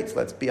negative traits,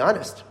 let's be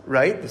honest,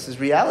 right? This is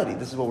reality.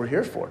 This is what we're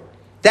here for.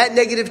 That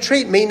negative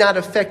trait may not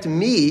affect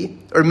me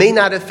or may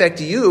not affect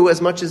you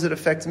as much as it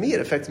affects me.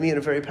 It affects me in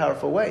a very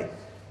powerful way.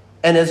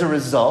 And as a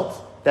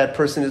result, that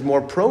person is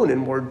more prone and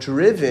more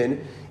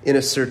driven in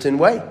a certain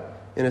way.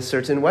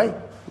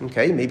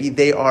 Okay, maybe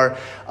they are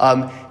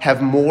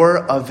have more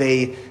of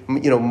a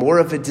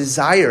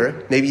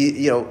desire,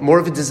 more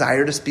of a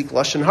desire to speak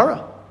lashon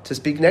hara, to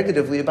speak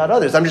negatively about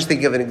others. I'm just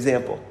thinking of an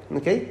example.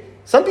 Okay.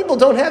 Some people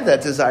don't have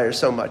that desire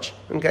so much,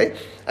 okay?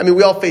 I mean,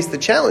 we all face the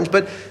challenge,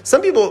 but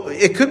some people,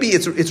 it could be,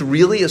 it's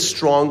really a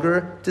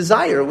stronger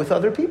desire with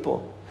other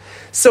people.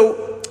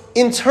 So,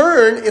 in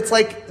turn, it's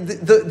like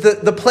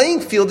the playing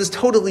field is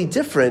totally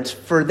different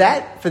for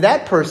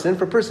that person,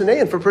 for person A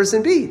and for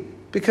person B.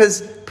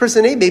 Because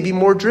person A may be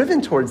more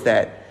driven towards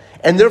that.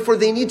 And therefore,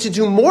 they need to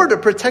do more to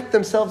protect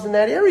themselves in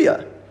that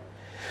area.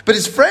 But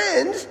his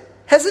friend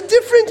has a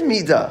different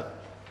midah.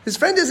 His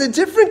friend has a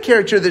different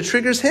character that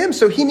triggers him,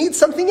 so he needs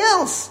something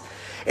else.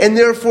 And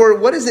therefore,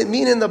 what does it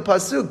mean in the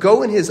pasuk?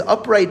 Go in his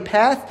upright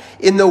path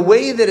in the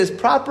way that is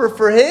proper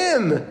for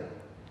him.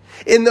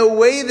 in the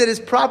way that is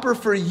proper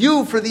for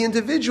you, for the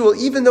individual,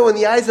 even though in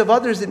the eyes of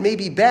others it may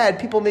be bad.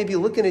 People may be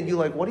looking at you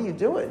like, what are you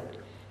doing?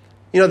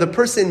 The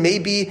person may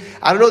be,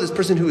 I don't know, this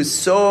person who is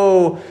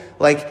so,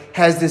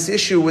 has this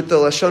issue with the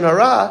Lashon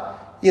Hara,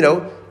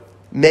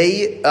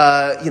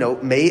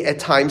 may at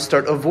times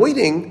start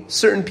avoiding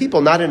certain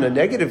people, not in a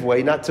negative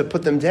way, not to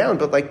put them down,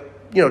 but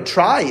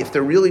try, if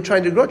they're really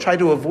trying to grow, try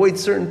to avoid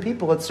certain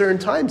people at certain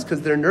times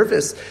because they're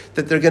nervous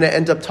that they're going to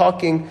end up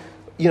talking,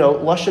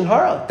 Lashon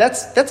Hara.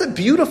 That's a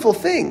beautiful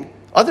thing.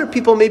 Other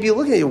people may be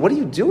looking at you, what are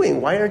you doing?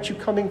 Why aren't you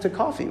coming to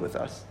coffee with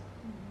us?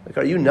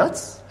 Are you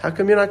nuts? How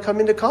come you're not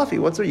coming to coffee?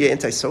 Are you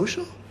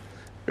antisocial?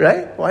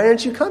 Right? Why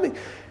aren't you coming?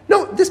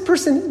 No, this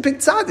person is a big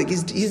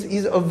tzaddik.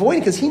 He's avoiding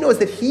because he knows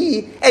that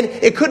and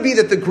it could be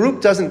that the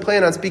group doesn't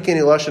plan on speaking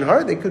any Lashon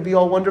Hara. They could be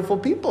all wonderful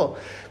people.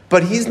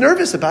 But he's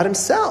nervous about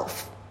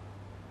himself.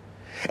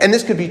 And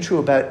this could be true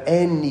about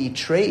any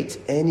trait,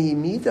 any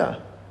midah.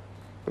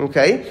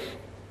 Okay?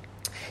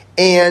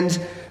 And,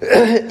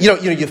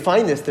 you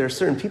find this. There are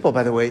certain people,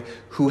 by the way,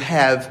 who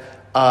have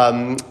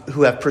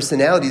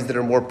personalities that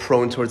are more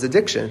prone towards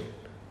addiction.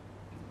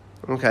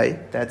 Okay,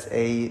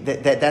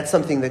 that's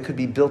something that could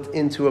be built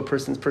into a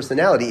person's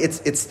personality.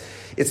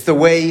 It's the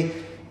way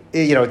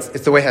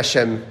it's the way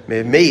Hashem may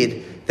have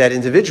made that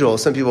individual.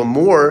 Some people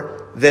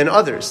more than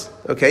others.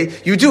 Okay,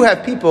 you do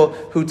have people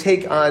who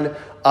take on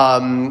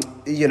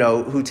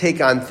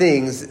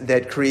things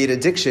that create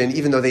addiction,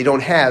 even though they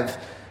don't have.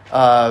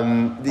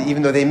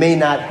 Even though they may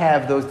not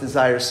have those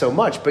desires so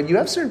much, but you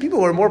have certain people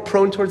who are more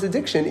prone towards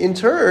addiction. In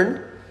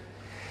turn,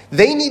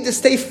 they need to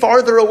stay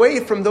farther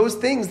away from those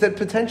things that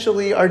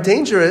potentially are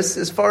dangerous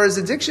as far as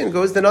addiction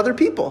goes than other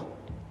people.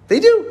 They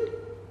do.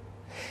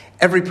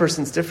 Every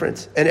person's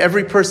different, and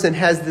every person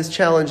has this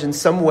challenge in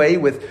some way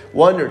with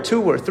 1 or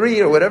 2 or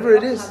 3 or whatever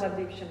it is.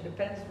 Addiction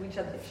depends which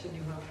addiction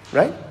you have.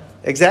 Right?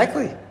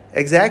 Exactly.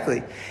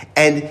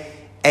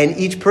 And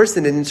each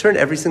person, and in turn,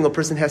 every single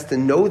person has to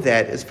know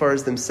that as far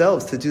as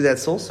themselves, to do that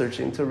soul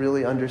searching, to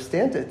really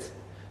understand it.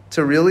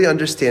 To really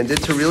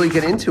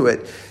get into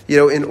it,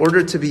 in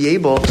order to be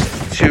able to,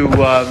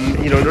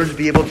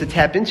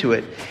 tap into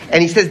it.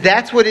 And he says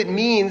that's what it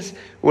means.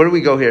 Where do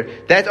we go here?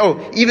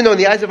 Even though in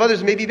the eyes of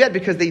others it may be bad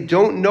because they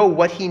don't know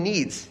what he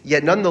needs,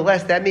 yet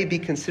nonethelech that may be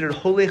considered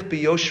holech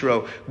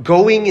biyoshro,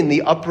 going in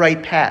the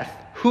upright path.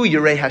 Hu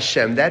yirei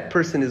Hashem. That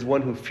person is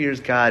one who fears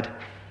God.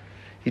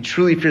 He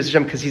truly fears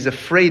Hashem because he's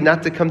afraid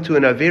not to come to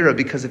an avera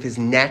because of his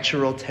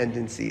natural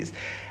tendencies.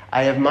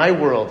 I have my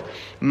world,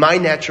 my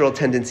natural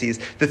tendencies,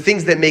 the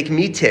things that make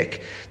me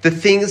tick, the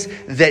things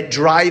that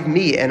drive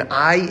me, and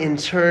I, in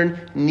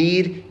turn,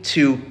 need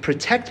to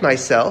protect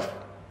myself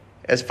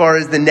as far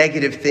as the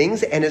negative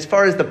things, and as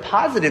far as the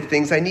positive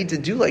things I need to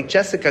do like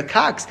Jessica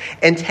Cox,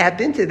 and tap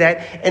into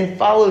that, and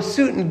follow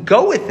suit, and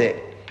go with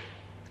it.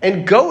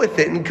 And go with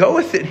it in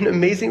an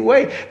amazing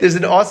way. There's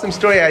an awesome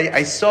story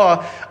I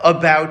saw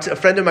about, a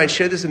friend of mine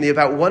shared this with me,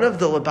 about one of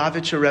the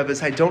Lubavitcher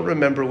Rebbes. I don't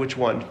remember which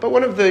one, but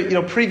one of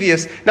the,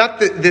 previous,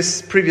 not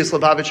this previous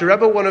Lubavitcher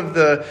Rebbe, one of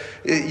the,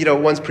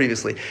 ones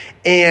previously.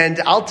 And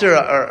Alter,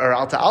 or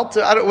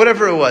Alta,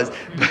 whatever it was,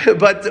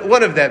 but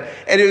one of them.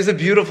 And it was a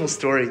beautiful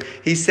story.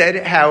 He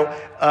said how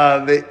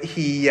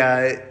he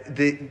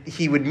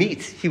would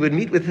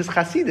meet with his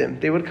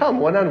Hasidim. They would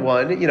come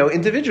one-on-one,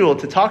 individual,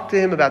 to talk to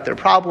him about their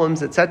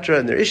problems, etc.,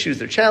 and their issues,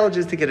 their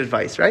challenges, to get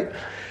advice, right?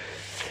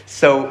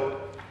 So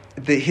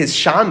his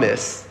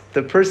shamus,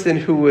 the person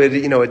who would,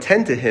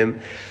 attend to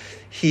him,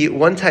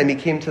 one time he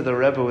came to the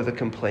Rebbe with a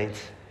complaint.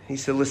 He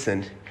said,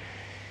 listen,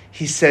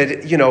 he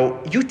said,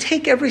 you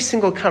take every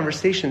single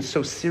conversation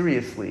so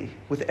seriously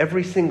with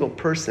every single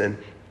person,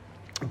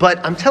 but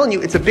I'm telling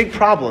you, it's a big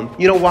problem.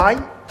 You know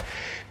why?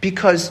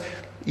 Because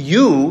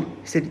you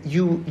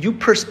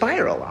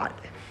perspire a lot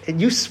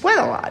and you sweat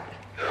a lot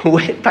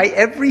by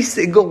every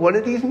single one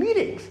of these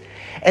meetings.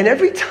 And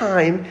every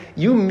time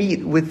you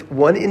meet with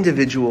one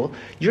individual,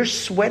 you're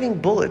sweating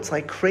bullets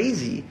like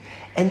crazy.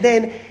 And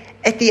then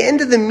at the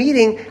end of the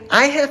meeting,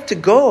 I have to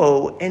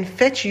go and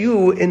fetch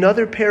you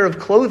another pair of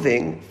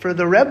clothing for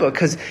the Rebbe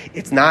because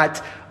it's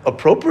not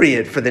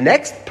appropriate for the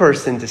next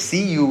person to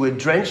see you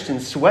drenched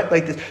in sweat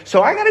like this.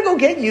 So I got to go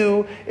get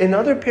you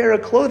another pair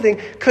of clothing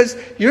because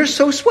you're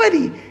so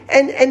sweaty.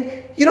 And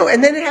then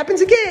it happens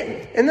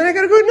again. And then I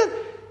got to go another.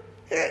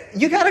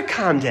 You got to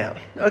calm down,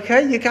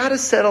 okay? You got to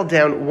settle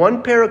down.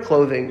 One pair of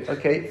clothing,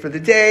 okay, for the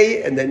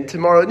day, and then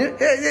tomorrow.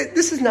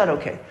 This is not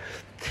okay.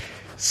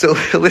 So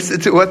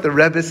listen to what the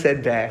Rebbe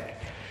said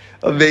back.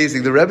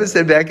 Amazing. The Rebbe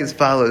said back as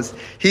follows.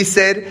 He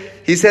said,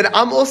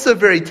 I'm also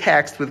very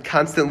taxed with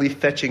constantly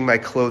fetching my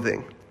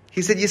clothing.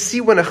 He said, you see,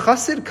 when a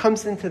chassid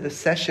comes into the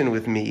session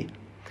with me,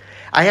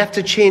 I have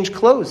to change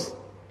clothes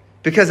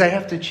because I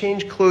have to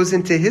change clothes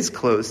into his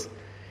clothes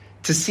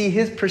to see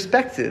his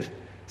perspective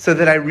so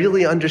that I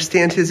really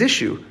understand his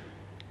issue.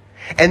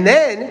 And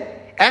then,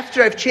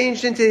 after I've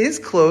changed into his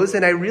clothes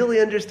and I really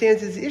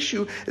understand his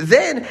issue,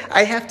 then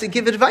I have to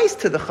give advice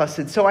to the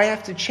chassid, so I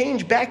have to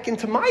change back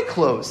into my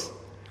clothes.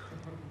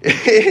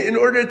 in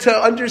order to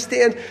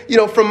understand,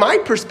 from my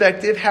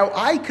perspective, how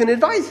I can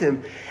advise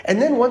him.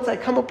 And then once I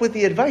come up with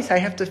the advice, I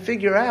have to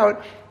figure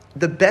out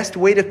the best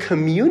way to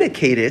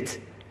communicate it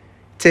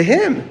to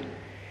him.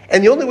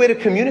 And the only way to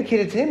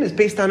communicate it to him is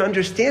based on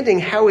understanding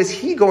how is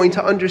he going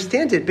to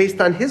understand it based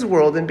on his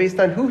world and based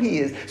on who he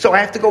is. So I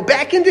have to go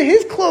back into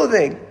his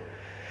clothing.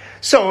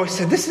 So I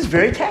said, this is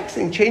very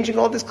taxing, changing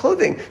all this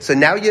clothing. So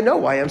now you know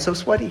why I'm so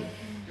sweaty.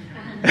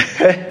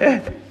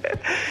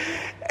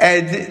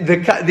 And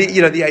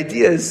the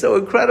idea is so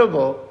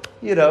incredible.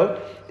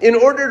 In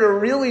order to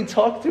really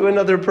talk to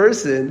another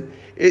person,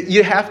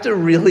 you have to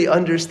really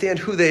understand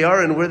who they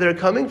are and where they're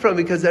coming from,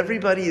 because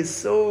everybody is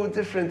so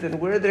different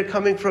and where they're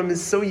coming from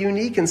is so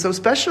unique and so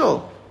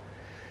special.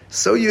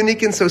 So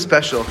unique and so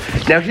special.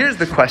 Now here's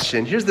the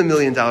question. Here's the $1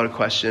 million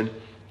question.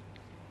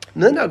 The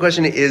 $1 million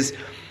question is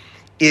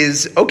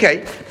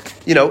okay,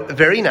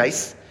 very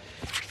nice,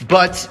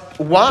 but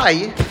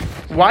why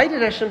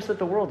did Hashem set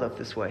the world up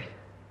this way?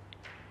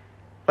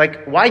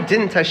 Like, why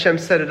didn't Hashem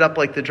set it up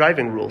like the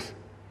driving rules?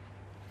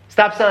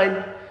 Stop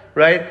sign,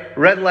 right?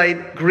 Red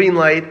light, green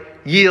light,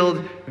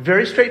 yield,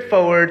 very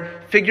straightforward,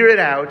 figure it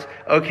out,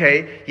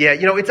 okay? Yeah,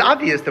 it's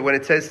obvious that when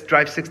it says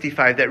drive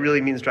 65, that really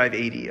means drive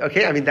 80,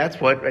 okay? I mean,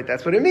 that's what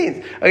it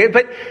means, okay?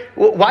 But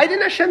why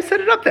didn't Hashem set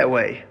it up that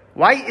way?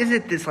 Why is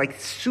it this,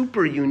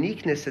 super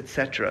uniqueness,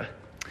 etc.?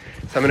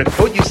 So I'm going to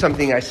quote you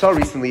something I saw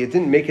recently. It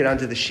didn't make it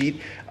onto the sheet.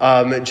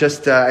 I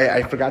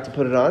forgot to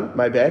put it on.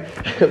 My bad.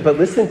 But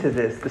listen to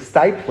this. The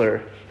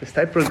Stipler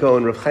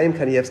Gaon, Rav Chaim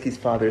Kanievsky's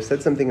father,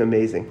 said something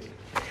amazing.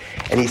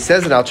 And he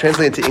says, and I'll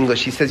translate it to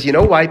English, he says, you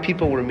know why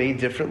people were made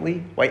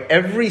differently? Why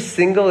every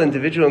single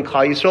individual in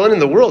Klal Yisrael and in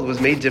the world was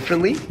made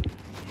differently?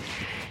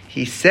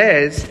 He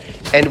says,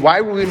 and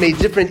why were we made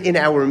different in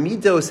our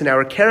midos, in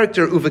our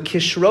character? Uva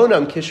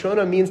kishronam.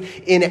 Kishronam means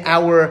in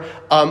our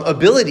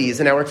abilities,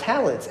 in our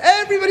talents.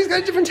 Everybody's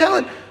got a different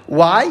talent.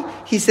 Why?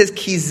 He says,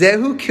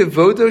 Kizehu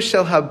kivodo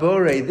shel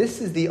habore. This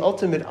is the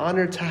ultimate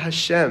honor to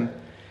Hashem.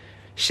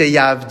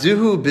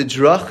 Sheyavduhu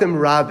b'drachim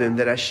rabim.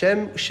 That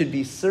Hashem should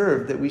be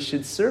served, that we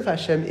should serve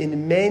Hashem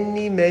in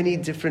many, many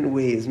different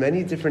ways,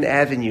 many different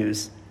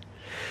avenues.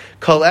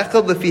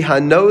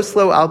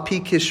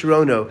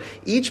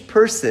 Each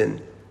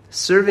person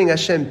serving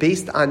Hashem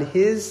based on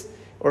his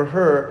or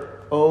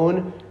her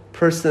own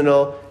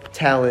personal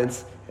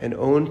talents and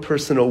own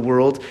personal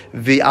world,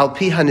 and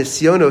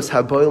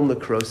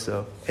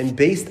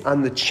based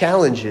on the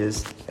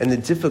challenges and the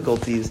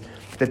difficulties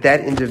that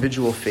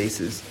individual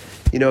faces.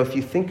 If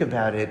you think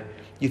about it,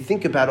 you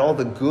think about all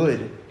the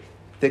good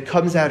that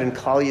comes out in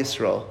Klal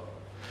Yisrael,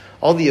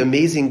 all the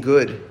amazing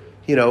good,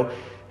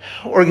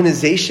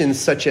 organizations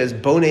such as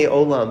Bonei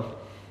Olam,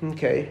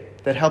 okay,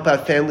 that help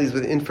out families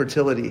with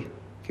infertility.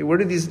 Okay,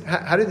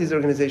 how did these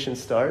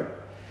organizations start?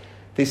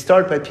 They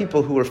start by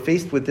people who were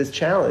faced with this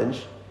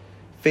challenge,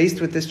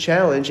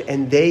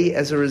 and they,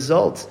 as a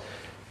result,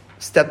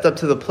 stepped up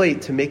to the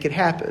plate to make it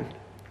happen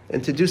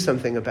and to do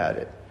something about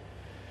it.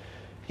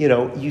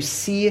 You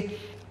see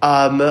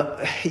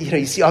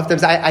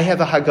oftentimes I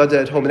have a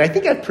Haggadah at home, and I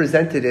think I've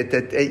presented it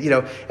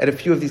at a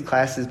few of these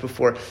classes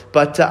before.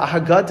 But a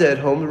Haggadah at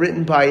home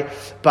written by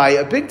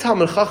a big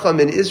Talmud Chacham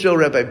in Israel,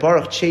 Rabbi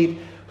Baruch Chait,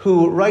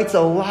 who writes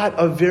a lot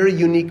of very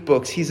unique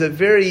books. He's a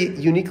very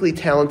uniquely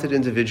talented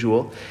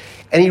individual,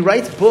 and he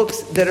writes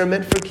books that are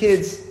meant for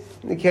kids.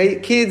 Okay,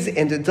 kids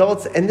and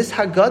adults. And this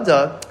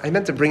Haggadah, I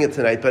meant to bring it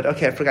tonight, but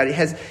okay, I forgot.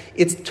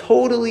 It's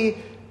totally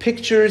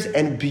pictures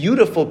and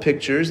beautiful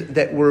pictures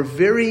that were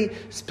very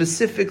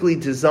specifically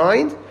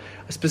designed,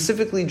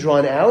 specifically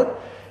drawn out,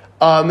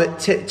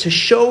 to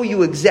show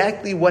you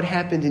exactly what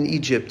happened in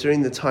Egypt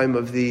during the time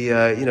of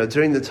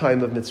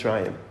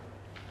Mitzrayim.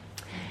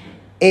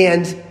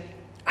 And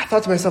I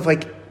thought to myself,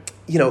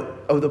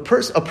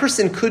 a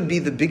person could be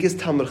the biggest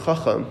Talmud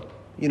Chacham,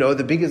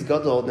 the biggest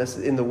Gadol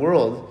in the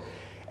world,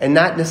 and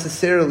not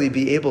necessarily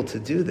be able to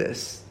do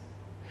this.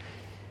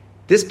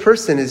 This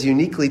person is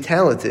uniquely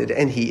talented,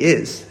 and he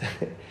is.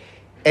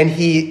 And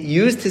he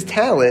used his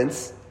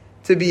talents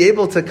to be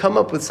able to come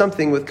up with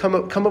something, come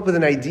up with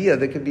an idea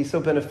that could be so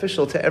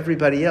beneficial to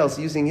everybody else,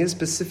 using his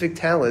specific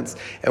talents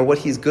and what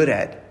he's good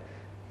at.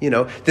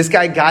 This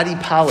guy Gadi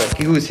Pollack,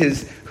 who's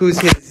his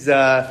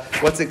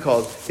what's it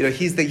called?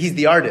 He's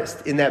the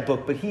artist in that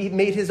book, but he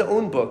made his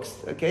own books.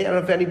 Okay, I don't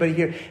know if anybody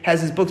here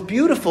has his books,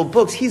 beautiful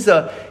books. You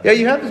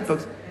have his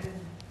books.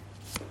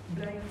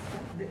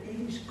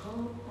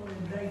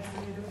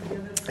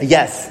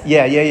 Yes,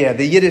 yeah.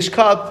 The Yiddish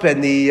cup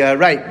and the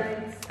right.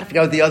 I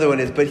forgot what the other one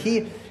is, but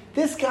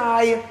this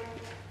guy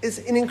is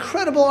an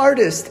incredible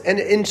artist, and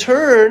in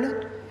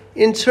turn,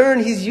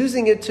 he's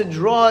using it to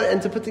draw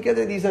and to put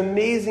together these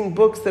amazing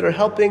books that are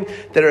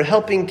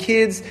helping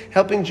kids,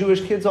 helping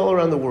Jewish kids all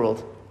around the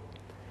world.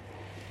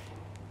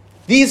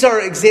 These are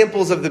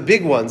examples of the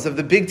big ones, of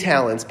the big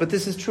talents, but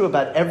this is true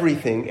about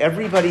everything.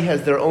 Everybody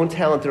has their own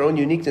talent, their own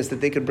uniqueness that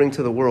they could bring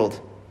to the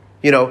world.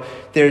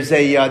 There's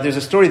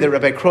a story that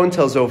Rabbi Krohn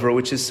tells over,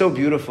 which is so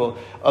beautiful,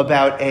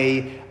 about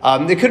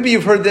it could be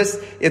you've heard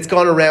this, it's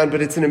gone around,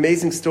 but it's an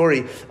amazing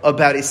story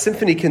about a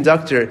symphony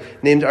conductor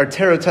named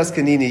Arturo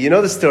Toscanini. You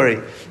know the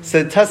story.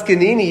 So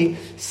Toscanini,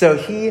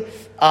 he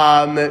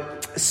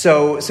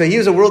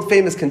was a world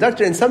famous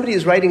conductor, and somebody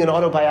is writing an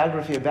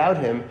autobiography about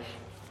him,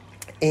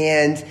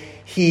 and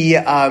he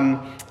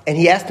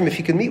asked him if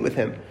he could meet with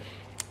him.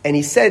 And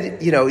he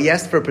said, he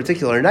asked for a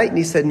particular night, and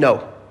he said,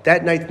 no,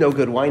 that night's no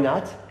good. Why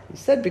not? He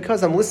said,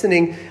 because I'm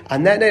listening,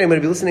 on that night I'm going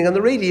to be listening on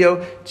the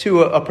radio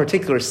to a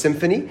particular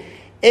symphony,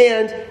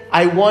 and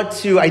I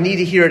need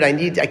to hear it,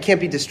 I can't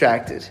be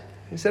distracted.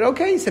 He said,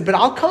 okay. He said, but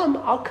I'll come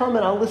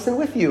and I'll listen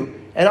with you,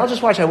 and I'll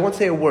just watch, I won't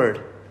say a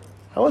word.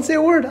 I'll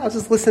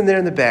just listen there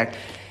in the back.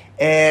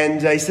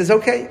 And he says,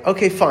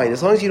 okay, fine,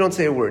 as long as you don't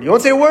say a word. You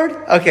won't say a word?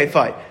 Okay,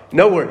 fine,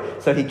 no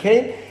word. So he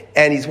came,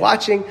 and he's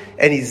watching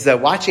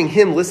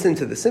him listen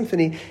to the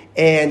symphony,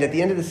 and at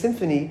the end of the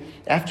symphony,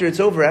 after it's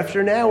over, after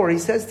an hour, he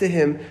says to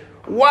him,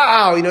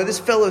 wow, this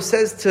fellow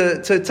says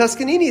to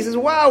Toscanini, he says,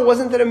 wow,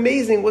 wasn't that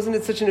amazing? Wasn't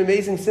it such an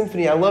amazing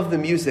symphony? I love the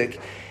music.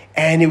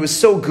 And it was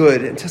so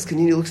good. And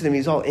Toscanini looks at him,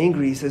 he's all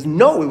angry. He says,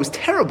 no, it was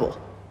terrible.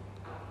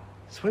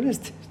 So what is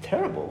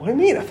terrible? What do you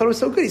mean? I thought it was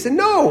so good. He said,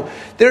 no,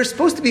 there are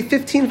supposed to be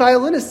 15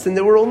 violinists, and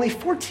there were only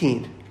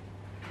 14.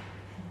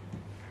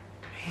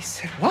 He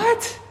said,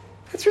 what?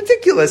 That's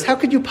ridiculous. How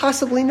could you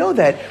possibly know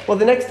that? Well,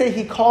 the next day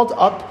he called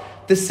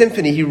up the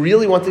symphony. He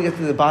really wanted to get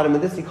to the bottom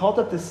of this. He called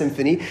up the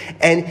symphony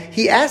and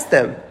he asked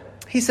them.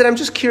 He said, I'm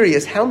just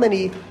curious, how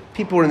many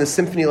people were in the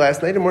symphony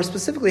last night, and more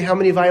specifically, how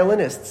many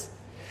violinists?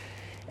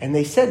 And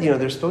they said,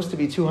 there's supposed to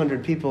be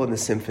 200 people in the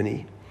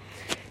symphony.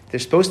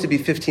 There's supposed to be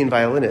 15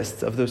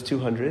 violinists of those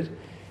 200.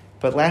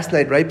 But last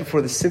night, right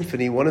before the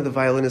symphony, one of the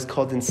violinists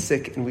called in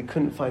sick and we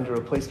couldn't find a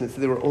replacement,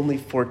 so there were only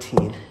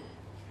 14.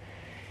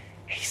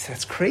 He said,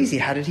 that's crazy.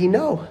 How did he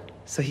know?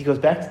 So he goes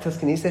back to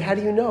Tuscany. He said, how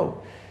do you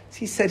know? So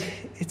he said,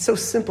 it's so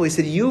simple. He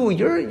said,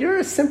 you're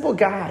a simple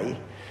guy.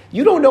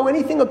 You don't know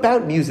anything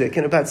about music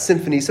and about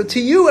symphony. So to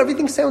you,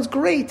 everything sounds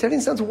great. Everything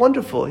sounds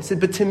wonderful. He said,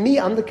 but to me,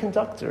 I'm the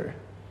conductor.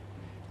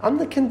 I'm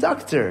the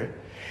conductor.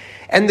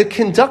 And the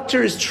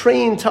conductor is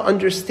trained to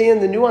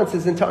understand the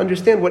nuances and to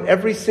understand what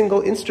every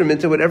single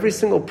instrument and what every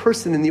single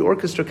person in the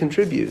orchestra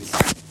contributes.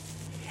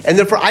 And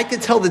therefore, I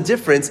could tell the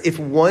difference if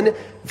one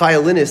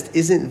violinist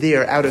isn't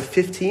there out of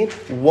 15,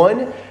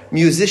 one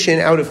musician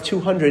out of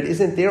 200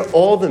 isn't there,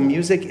 all the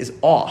music is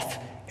off,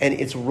 and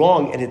it's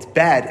wrong, and it's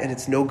bad, and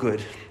it's no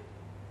good.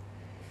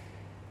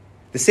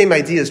 The same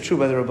idea is true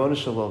by the Rabbanu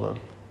Shalom.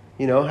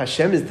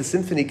 Hashem is the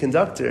symphony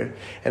conductor,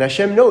 and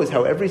Hashem knows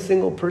how every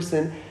single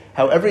person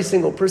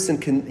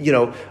can,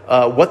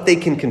 what they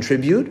can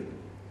contribute,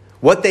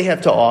 what they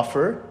have to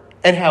offer,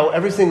 and how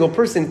every single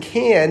person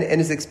can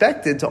and is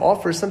expected to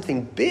offer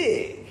something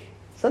big.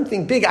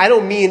 Something big. I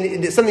don't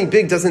mean, something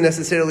big doesn't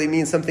necessarily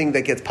mean something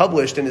that gets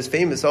published and is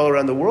famous all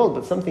around the world,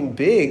 but something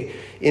big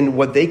in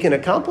what they can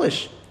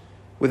accomplish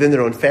within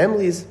their own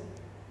families,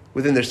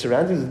 within their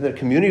surroundings, within their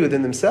community,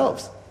 within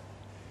themselves.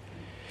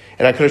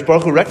 And HaKadosh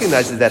Baruch Hu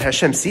recognizes that.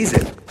 Hashem sees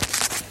it.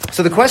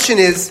 So the question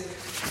is,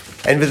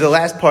 and with the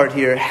last part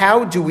here,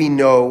 how do we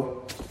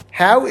know,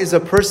 how is a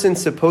person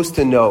supposed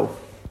to know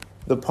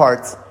the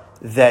part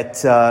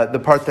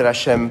that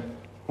Hashem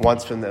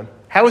wants from them?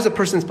 How is a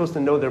person supposed to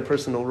know their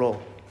personal role?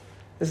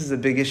 This is a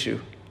big issue.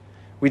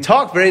 We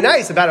talk very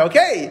nice about,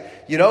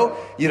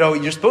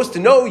 you're supposed to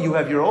know you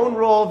have your own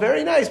role.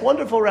 Very nice,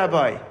 wonderful,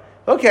 Rabbi.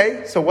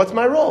 Okay, so what's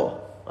my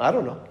role? I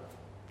don't know.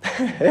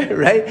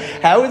 Right?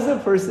 How is a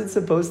person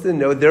supposed to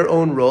know their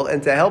own role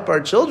and to help our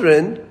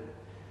children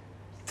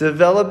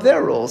develop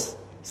their roles?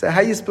 So how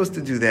are you supposed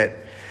to do that?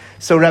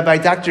 So Rabbi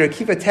Dr.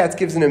 Akiva Tatz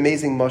gives an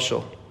amazing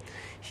mashal.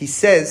 He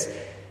says,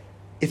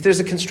 if there's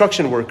a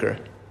construction worker,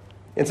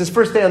 it's his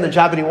first day on the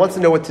job and he wants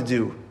to know what to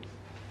do.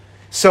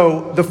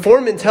 So the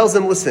foreman tells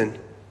him, listen,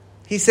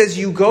 he says,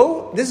 you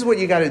go, this is what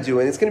you got to do,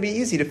 and it's going to be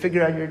easy to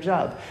figure out your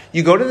job.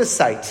 You go to the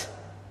site.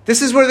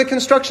 This is where the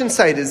construction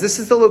site is. This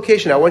is the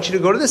location. I want you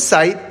to go to the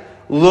site,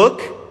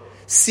 look,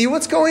 see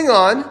what's going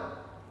on,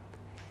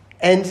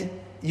 and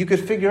you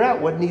could figure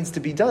out what needs to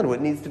be done, what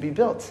needs to be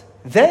built.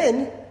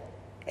 Then,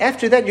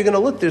 after that, you're going to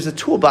look. There's a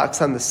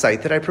toolbox on the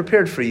site that I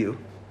prepared for you.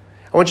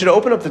 I want you to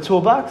open up the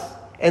toolbox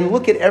and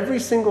look at every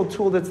single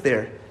tool that's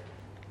there.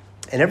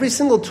 And every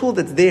single tool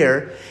that's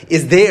there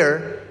is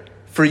there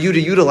for you to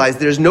utilize.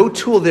 There's no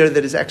tool there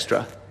that is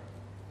extra.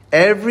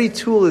 Every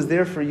tool is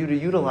there for you to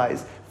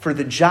utilize for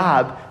the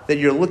job that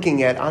you're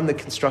looking at on the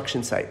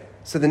construction site.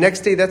 So the next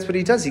day, that's what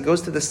he does. He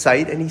goes to the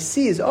site and he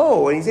sees,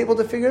 and he's able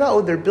to figure it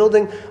out. They're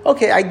building,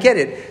 okay, I get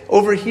it.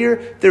 Over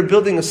here, they're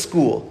building a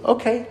school.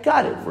 Okay,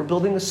 got it. We're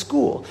building a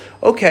school.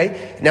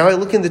 Okay, now I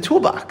look in the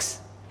toolbox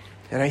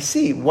and I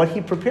see what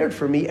he prepared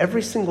for me.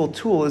 Every single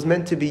tool is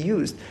meant to be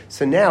used.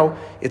 So now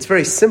it's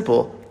very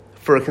simple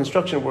for a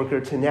construction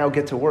worker to now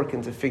get to work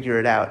and to figure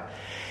it out.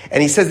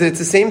 And he says that it's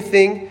the same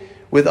thing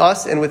with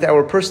us and with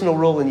our personal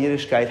role in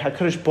Yiddishkeit.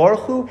 HaKadosh Baruch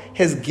Hu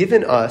has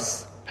given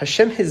us,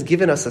 Hashem has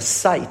given us a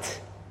site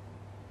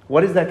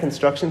What is that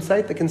construction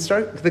site?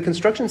 The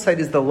construction site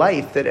is the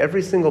life that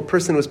every single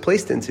person was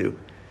placed into.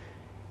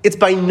 It's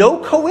by no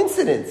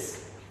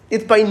coincidence.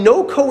 It's by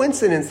no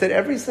coincidence that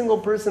every single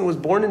person was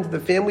born into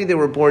the family they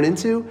were born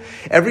into.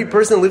 Every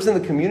person lives in the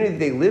community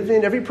they live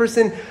in. Every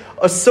person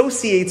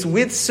associates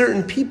with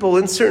certain people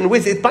in certain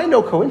ways. It's by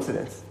no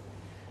coincidence.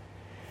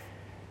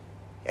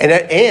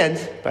 And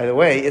by the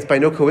way, it's by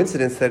no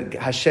coincidence that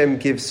Hashem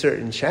gives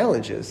certain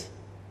challenges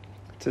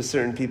to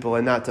certain people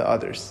and not to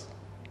others.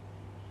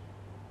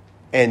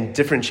 And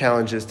different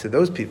challenges to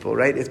those people,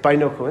 right? It's by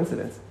no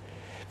coincidence.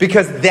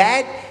 Because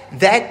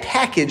that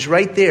package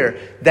right there,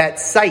 that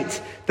site,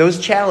 those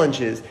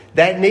challenges,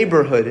 that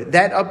neighborhood,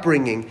 that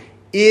upbringing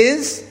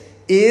is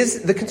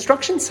the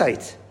construction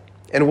site.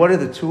 And what are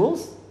the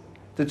tools?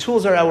 The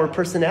tools are our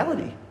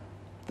personality.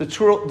 The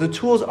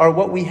tools are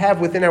what we have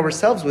within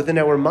ourselves, within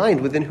our mind,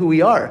 within who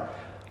we are.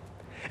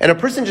 And a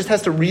person just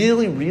has to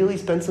really, really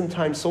spend some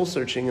time soul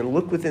searching and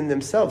look within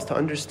themselves to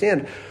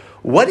understand,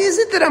 what is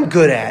it that I'm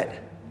good at?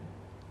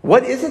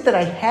 What is it that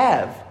I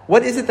have?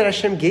 What is it that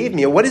Hashem gave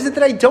me? Or what is it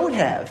that I don't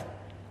have?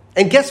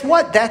 And guess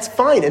what? That's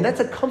fine. And that's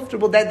a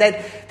comfortable,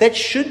 that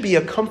should be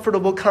a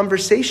comfortable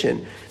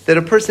conversation that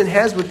a person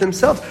has with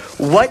themselves.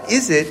 What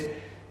is it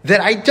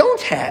that I don't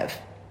have?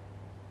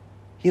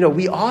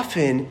 We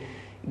often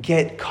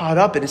get caught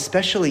up, and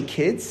especially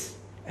kids,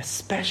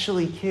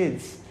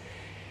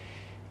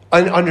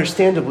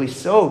 understandably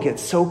so, get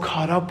so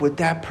caught up with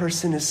that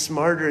person is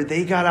smarter.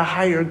 They got a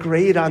higher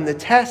grade on the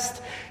test.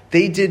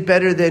 They did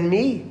better than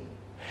me.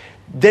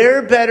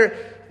 They're better.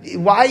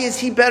 Why is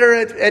he better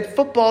at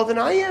football than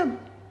I am?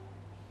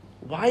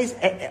 Why is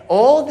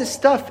all this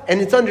stuff?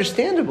 And it's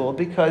understandable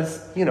because,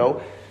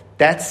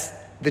 that's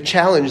the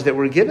challenge that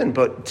we're given.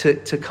 But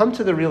to come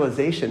to the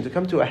realization, to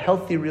come to a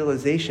healthy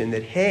realization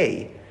that,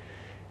 hey,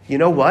 you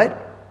know what?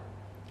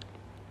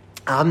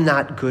 I'm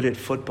not good at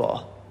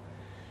football.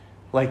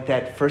 Like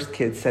that first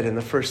kid said in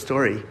the first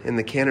story in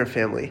the Canner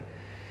family.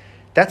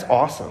 That's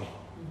awesome.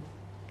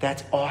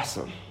 That's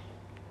awesome.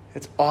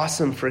 It's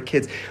awesome for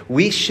kids.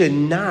 We should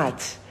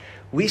not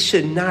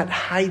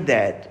hide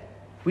that.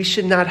 We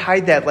should not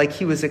hide that like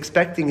he was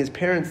expecting his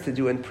parents to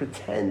do and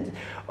pretend,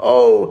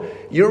 oh,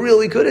 you're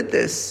really good at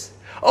this.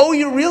 Oh,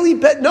 you really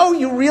no,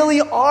 you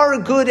really are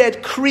good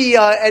at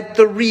Kriya, at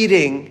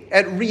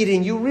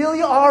reading. You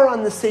really are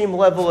on the same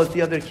level as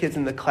the other kids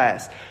in the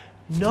class.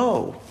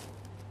 No.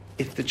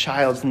 If the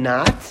child's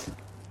not,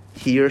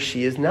 he or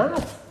she is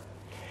not.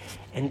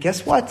 And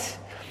guess what?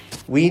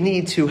 We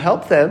need to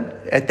help them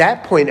at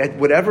that point, at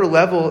whatever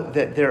level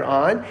that they're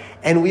on.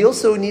 And we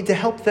also need to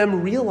help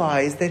them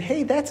realize that,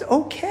 hey, that's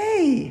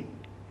okay.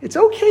 It's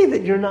okay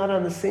that you're not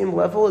on the same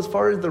level as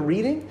far as the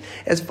reading,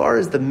 as far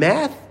as the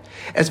math,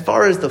 as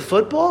far as the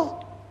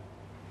football.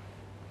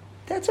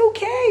 That's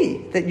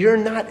okay that you're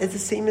not as the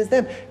same as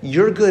them.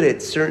 You're good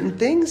at certain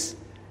things.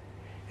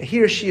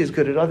 He or she is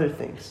good at other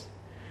things.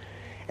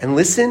 And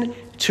listen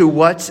to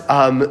what,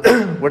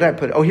 where did I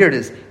put it? Oh, here it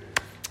is.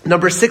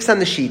 Number 6 on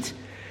the sheet.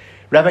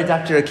 Rabbi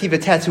Dr.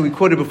 Akiva Tatz, who we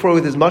quoted before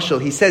with his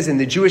mashal, he says in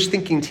the Jewish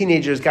Thinking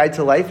Teenager's Guide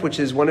to Life, which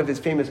is one of his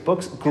famous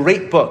books,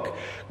 great book,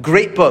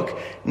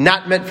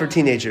 not meant for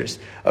teenagers,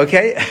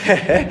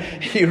 okay?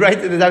 He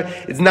writes at the time,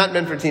 it's not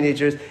meant for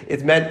teenagers,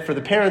 it's meant for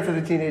the parents of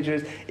the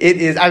teenagers. It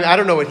is, I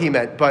don't know what he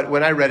meant, but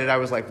when I read it, I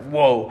was like,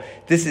 whoa,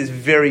 this is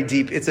very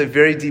deep. It's a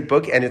very deep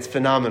book, and it's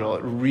phenomenal.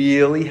 It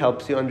really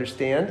helps you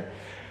understand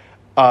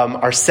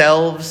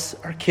ourselves,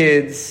 our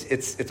kids.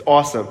 It's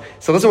awesome.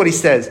 So listen to what he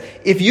says.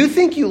 If you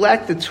think you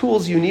lack the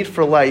tools you need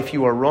for life,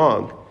 you are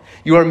wrong.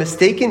 You are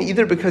mistaken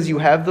either because you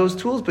have those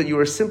tools, but you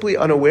are simply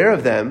unaware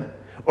of them,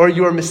 or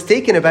you are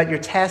mistaken about your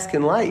task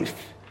in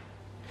life.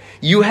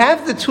 You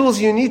have the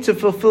tools you need to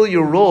fulfill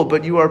your role,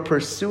 but you are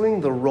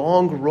pursuing the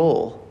wrong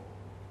role.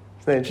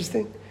 Isn't that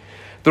interesting?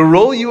 The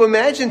role you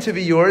imagine to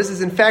be yours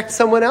is in fact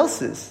someone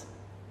else's.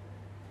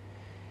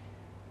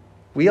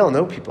 We all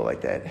know people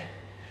like that,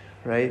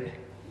 right?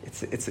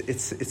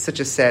 It's such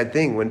a sad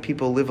thing when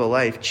people live a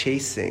life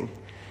chasing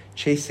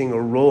a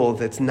role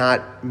that's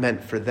not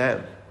meant for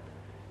them.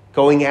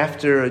 Going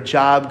after a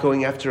job,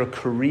 going after a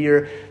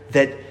career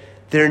that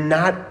they're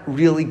not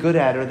really good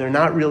at or they're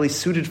not really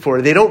suited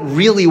for. They don't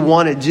really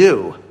want to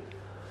do.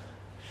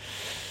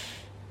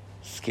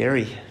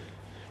 Scary.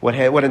 What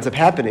ends up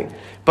happening?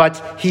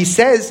 But he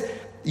says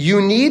you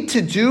need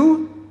to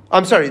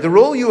the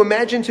role you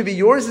imagine to be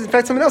yours is in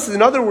fact someone else's.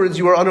 In other words,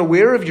 you are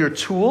unaware of your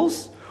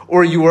tools,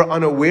 or you are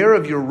unaware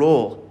of your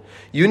role.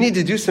 You need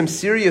to do some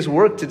serious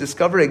work to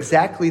discover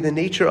exactly the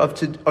nature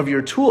of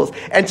your tools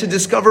and to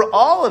discover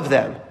all of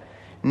them.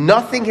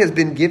 Nothing has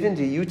been given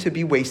to you to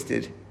be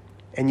wasted.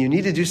 And you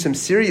need to do some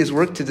serious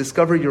work to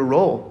discover your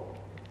role.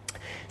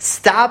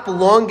 Stop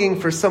longing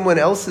for someone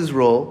else's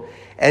role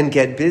and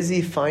get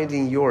busy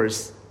finding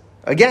yours.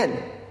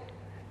 Again,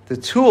 the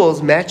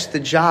tools match the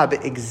job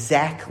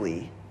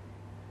exactly.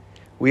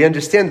 We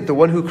understand that the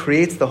one who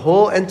creates the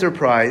whole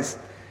enterprise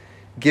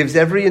gives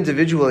every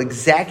individual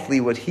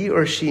exactly what he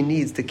or she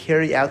needs to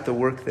carry out the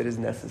work that is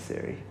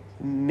necessary.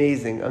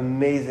 Amazing,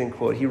 amazing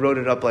quote. He wrote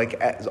it up like,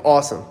 it's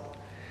awesome.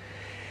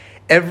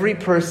 Every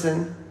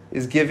person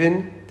is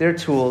given their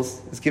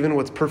tools, is given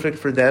what's perfect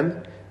for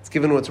them, is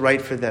given what's right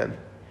for them,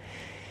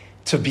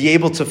 to be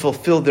able to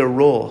fulfill their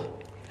role.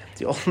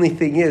 The only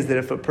thing is that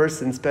if a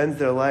person spends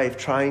their life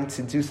trying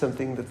to do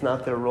something that's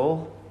not their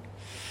role,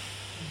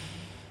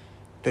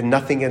 then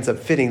nothing ends up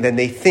fitting. Then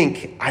they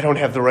think, I don't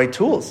have the right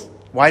tools.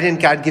 Why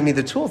didn't God give me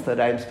the tools that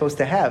I'm supposed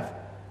to have?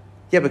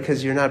 Yeah,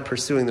 because you're not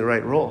pursuing the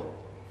right role,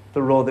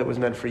 the role that was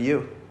meant for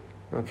you.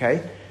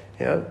 Okay?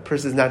 A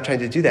person's not trying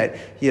to do that.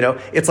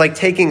 It's like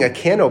taking a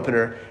can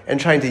opener and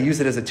trying to use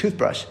it as a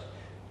toothbrush.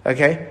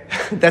 Okay?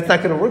 That's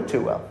not going to work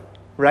too well.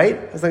 Right?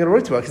 It's not going to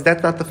work too well because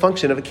that's not the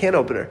function of a can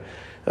opener.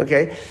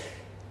 Okay?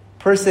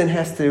 Person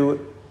has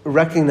to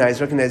recognize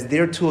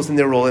their tools and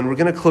their role. And we're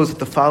going to close with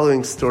the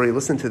following story.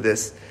 Listen to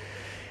this.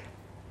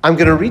 I'm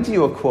going to read to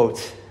you a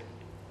quote.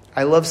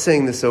 I love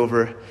saying this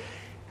over.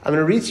 I'm going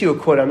to read to you a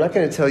quote. I'm not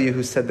going to tell you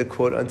who said the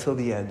quote until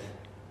the end.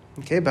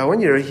 Okay? But I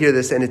want you to hear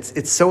this, and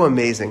it's so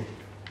amazing.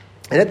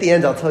 And at the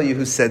end, I'll tell you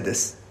who said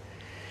this.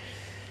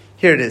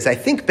 Here it is. I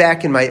think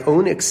back in my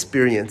own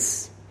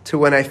experience to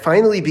when I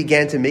finally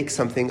began to make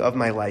something of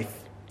my life.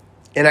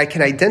 And I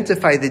can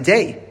identify the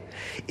day.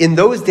 In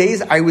those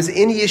days, I was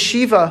in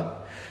yeshiva,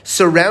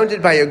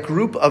 surrounded by a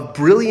group of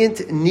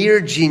brilliant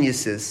near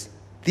geniuses.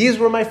 These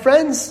were my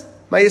friends,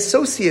 my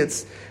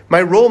associates,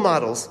 my role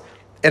models,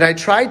 and I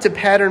tried to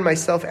pattern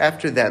myself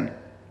after them.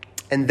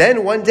 And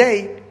then one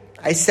day,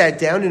 I sat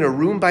down in a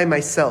room by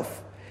myself,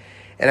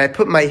 and I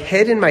put my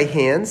head in my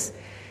hands,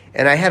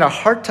 and I had a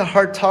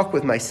heart-to-heart talk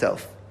with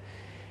myself.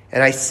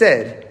 And I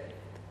said,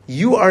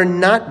 "You are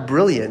not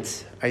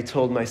brilliant," I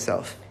told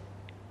myself.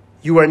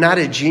 "You are not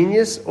a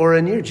genius or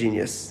a near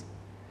genius.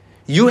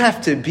 You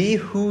have to be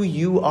who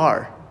you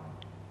are.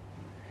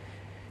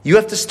 You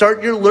have to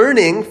start your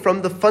learning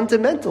from the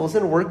fundamentals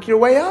and work your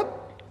way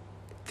up.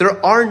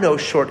 There are no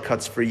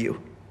shortcuts for you.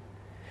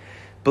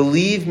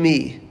 Believe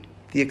me,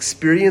 the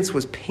experience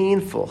was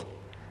painful.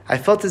 I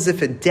felt as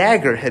if a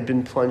dagger had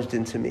been plunged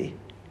into me.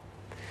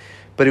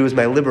 But it was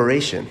my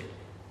liberation,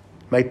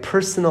 my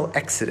personal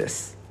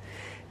exodus.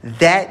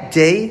 That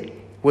day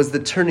was the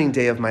turning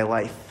day of my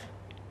life."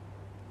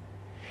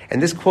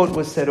 And this quote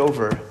was said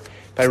over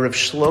by Rav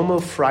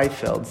Shlomo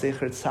Freifeld,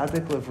 Zecher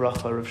Tzadik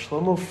Levracha, Rav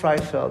Shlomo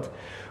Freifeld,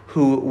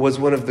 who was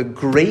one of the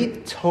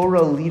great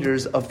Torah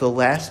leaders of the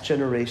last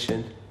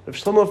generation. Rav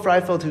Shlomo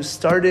Freifeld, who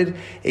started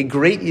a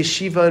great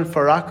yeshiva in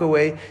Far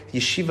Rockaway,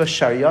 Yeshiva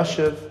Shar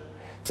Yashiv,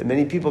 that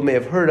many people may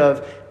have heard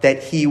of,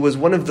 that he was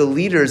one of the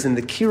leaders in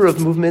the Kiruv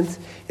movement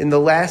in the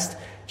last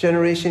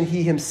generation.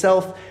 He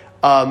himself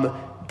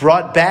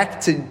brought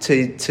back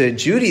to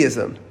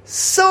Judaism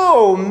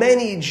so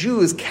many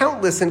Jews,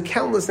 countless and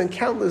countless and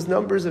countless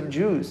numbers of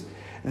Jews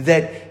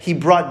that he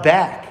brought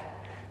back.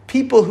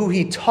 People who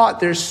he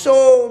taught. There's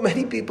so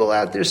many people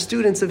out there,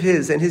 students of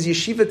his. And his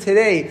yeshiva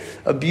today,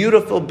 a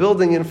beautiful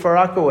building in Far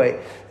Rockaway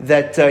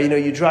that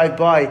you drive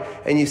by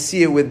and you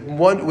see it with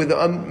an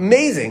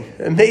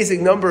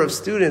amazing number of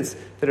students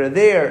that are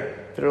there,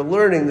 that are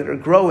learning, that are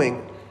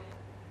growing.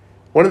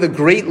 One of the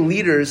great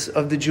leaders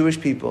of the Jewish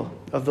people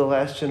of the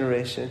last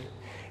generation.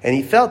 And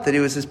he felt that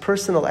it was his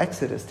personal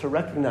exodus to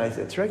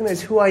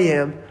recognize who I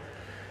am,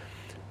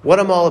 what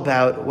I'm all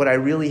about, what I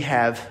really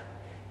have,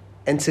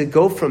 and to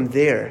go from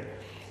there.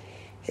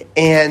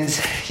 And,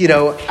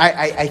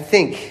 I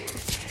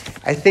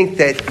think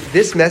that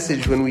this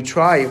message, when we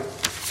try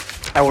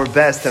our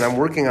best, and I'm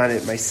working on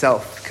it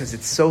myself, because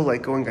it's so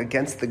like going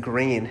against the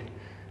grain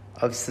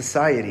of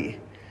society,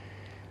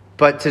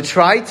 but to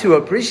try to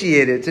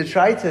appreciate it, to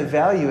try to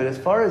value it as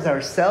far as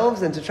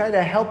ourselves, and to try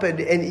to help it,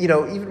 and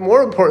even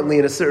more importantly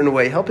in a certain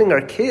way, helping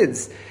our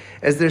kids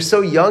as they're so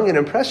young and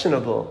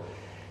impressionable,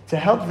 to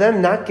help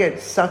them not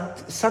get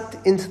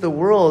sucked into the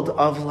world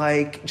of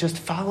like just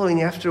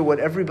following after what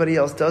everybody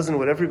else does and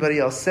what everybody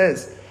else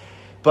says,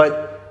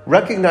 but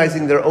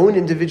recognizing their own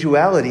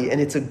individuality. And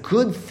it's a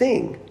good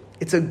thing.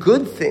 It's a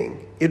good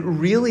thing. It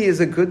really is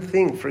a good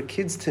thing for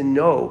kids to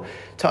know,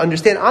 to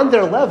understand on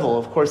their level,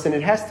 of course, and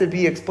it has to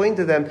be explained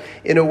to them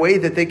in a way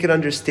that they can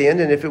understand.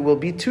 And if it will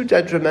be too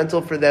detrimental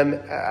for them,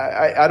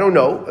 I don't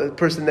know. A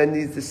person then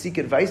needs to seek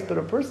advice,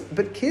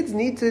 but kids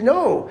need to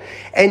know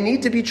and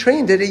need to be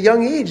trained at a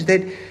young age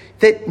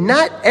that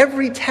not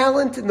every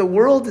talent in the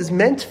world is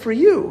meant for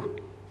you,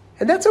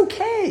 and that's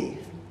okay.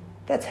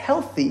 That's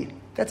healthy.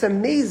 That's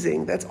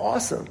amazing. That's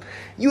awesome.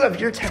 You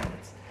have your talents.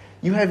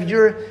 You have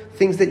your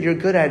things that you're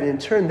good at, and in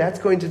turn, that's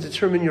going to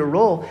determine your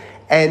role.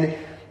 And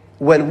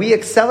when we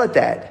excel at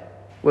that,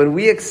 we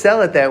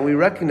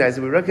recognize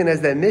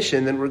that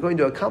mission, then we're going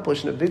to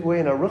accomplish in a big way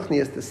in our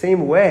ruchnius the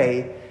same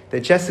way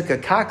that Jessica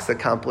Cox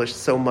accomplished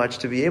so much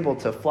to be able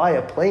to fly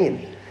a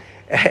plane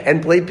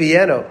and play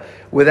piano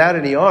without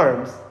any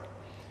arms.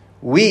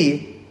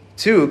 We,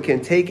 too,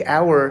 can take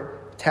our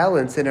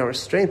talents and our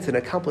strengths and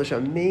accomplish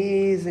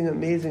amazing,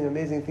 amazing,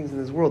 amazing things in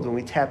this world when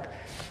we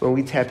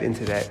tap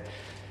into that.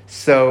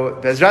 So,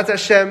 Bezrat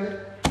Hashem,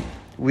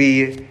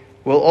 we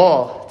will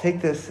all take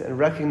this and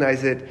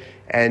recognize it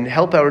and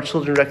help our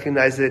children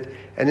recognize it.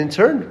 And in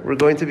turn, we're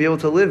going to be able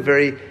to live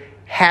very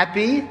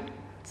happy,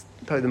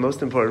 probably the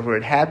most important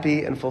word,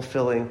 happy and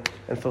fulfilling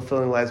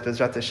lives,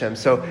 Bezrat Hashem.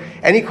 So,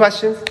 any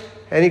questions?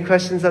 Any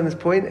questions on this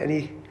point?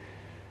 Any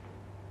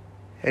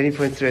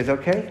points to raise?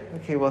 Okay,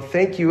 well,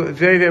 thank you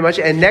very, very much.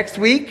 And next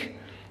week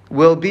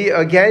will be,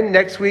 again,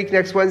 next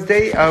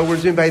Wednesday, we're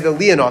doing by the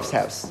Leonoff's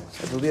house.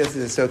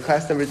 So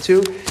class number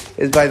 2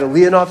 is by the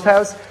Leonoff's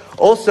house.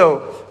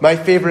 Also, my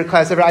favorite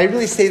class ever. I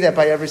really say that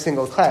by every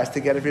single class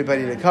to get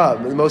everybody to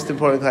come. The most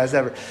important class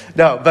ever.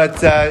 No, but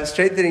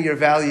strengthening your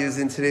values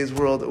in today's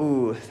world,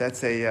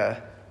 that's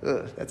a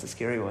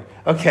scary one.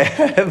 Okay,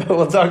 but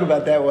we'll talk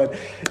about that one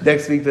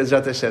next week.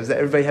 Bezrat Hashem. So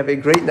everybody have a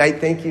great night.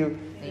 Thank you.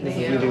 Thank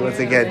you. Once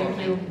again.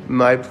 Thank you.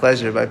 My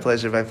pleasure. Very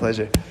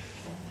nice.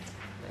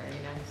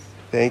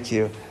 Thank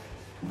you.